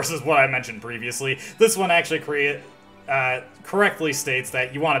one, of course, is what I mentioned previously. This one actually correctly states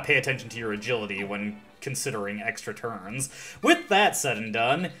that you want to pay attention to your agility when considering extra turns. With that said and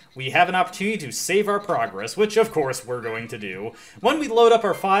done, we have an opportunity to save our progress, which of course we're going to do. When we load up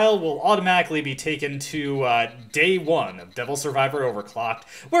our file, we'll automatically be taken to day 1 of Devil Survivor Overclocked,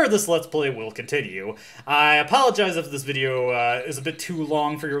 where this Let's Play will continue. I apologize if this video is a bit too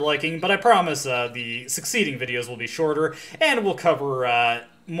long for your liking, but I promise the succeeding videos will be shorter, and we'll cover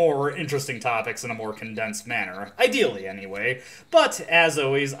more interesting topics in a more condensed manner. Ideally, anyway. But, as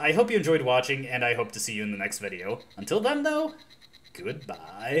always, I hope you enjoyed watching, and I hope to see you in the next video. Until then, though,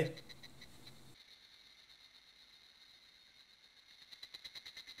 goodbye.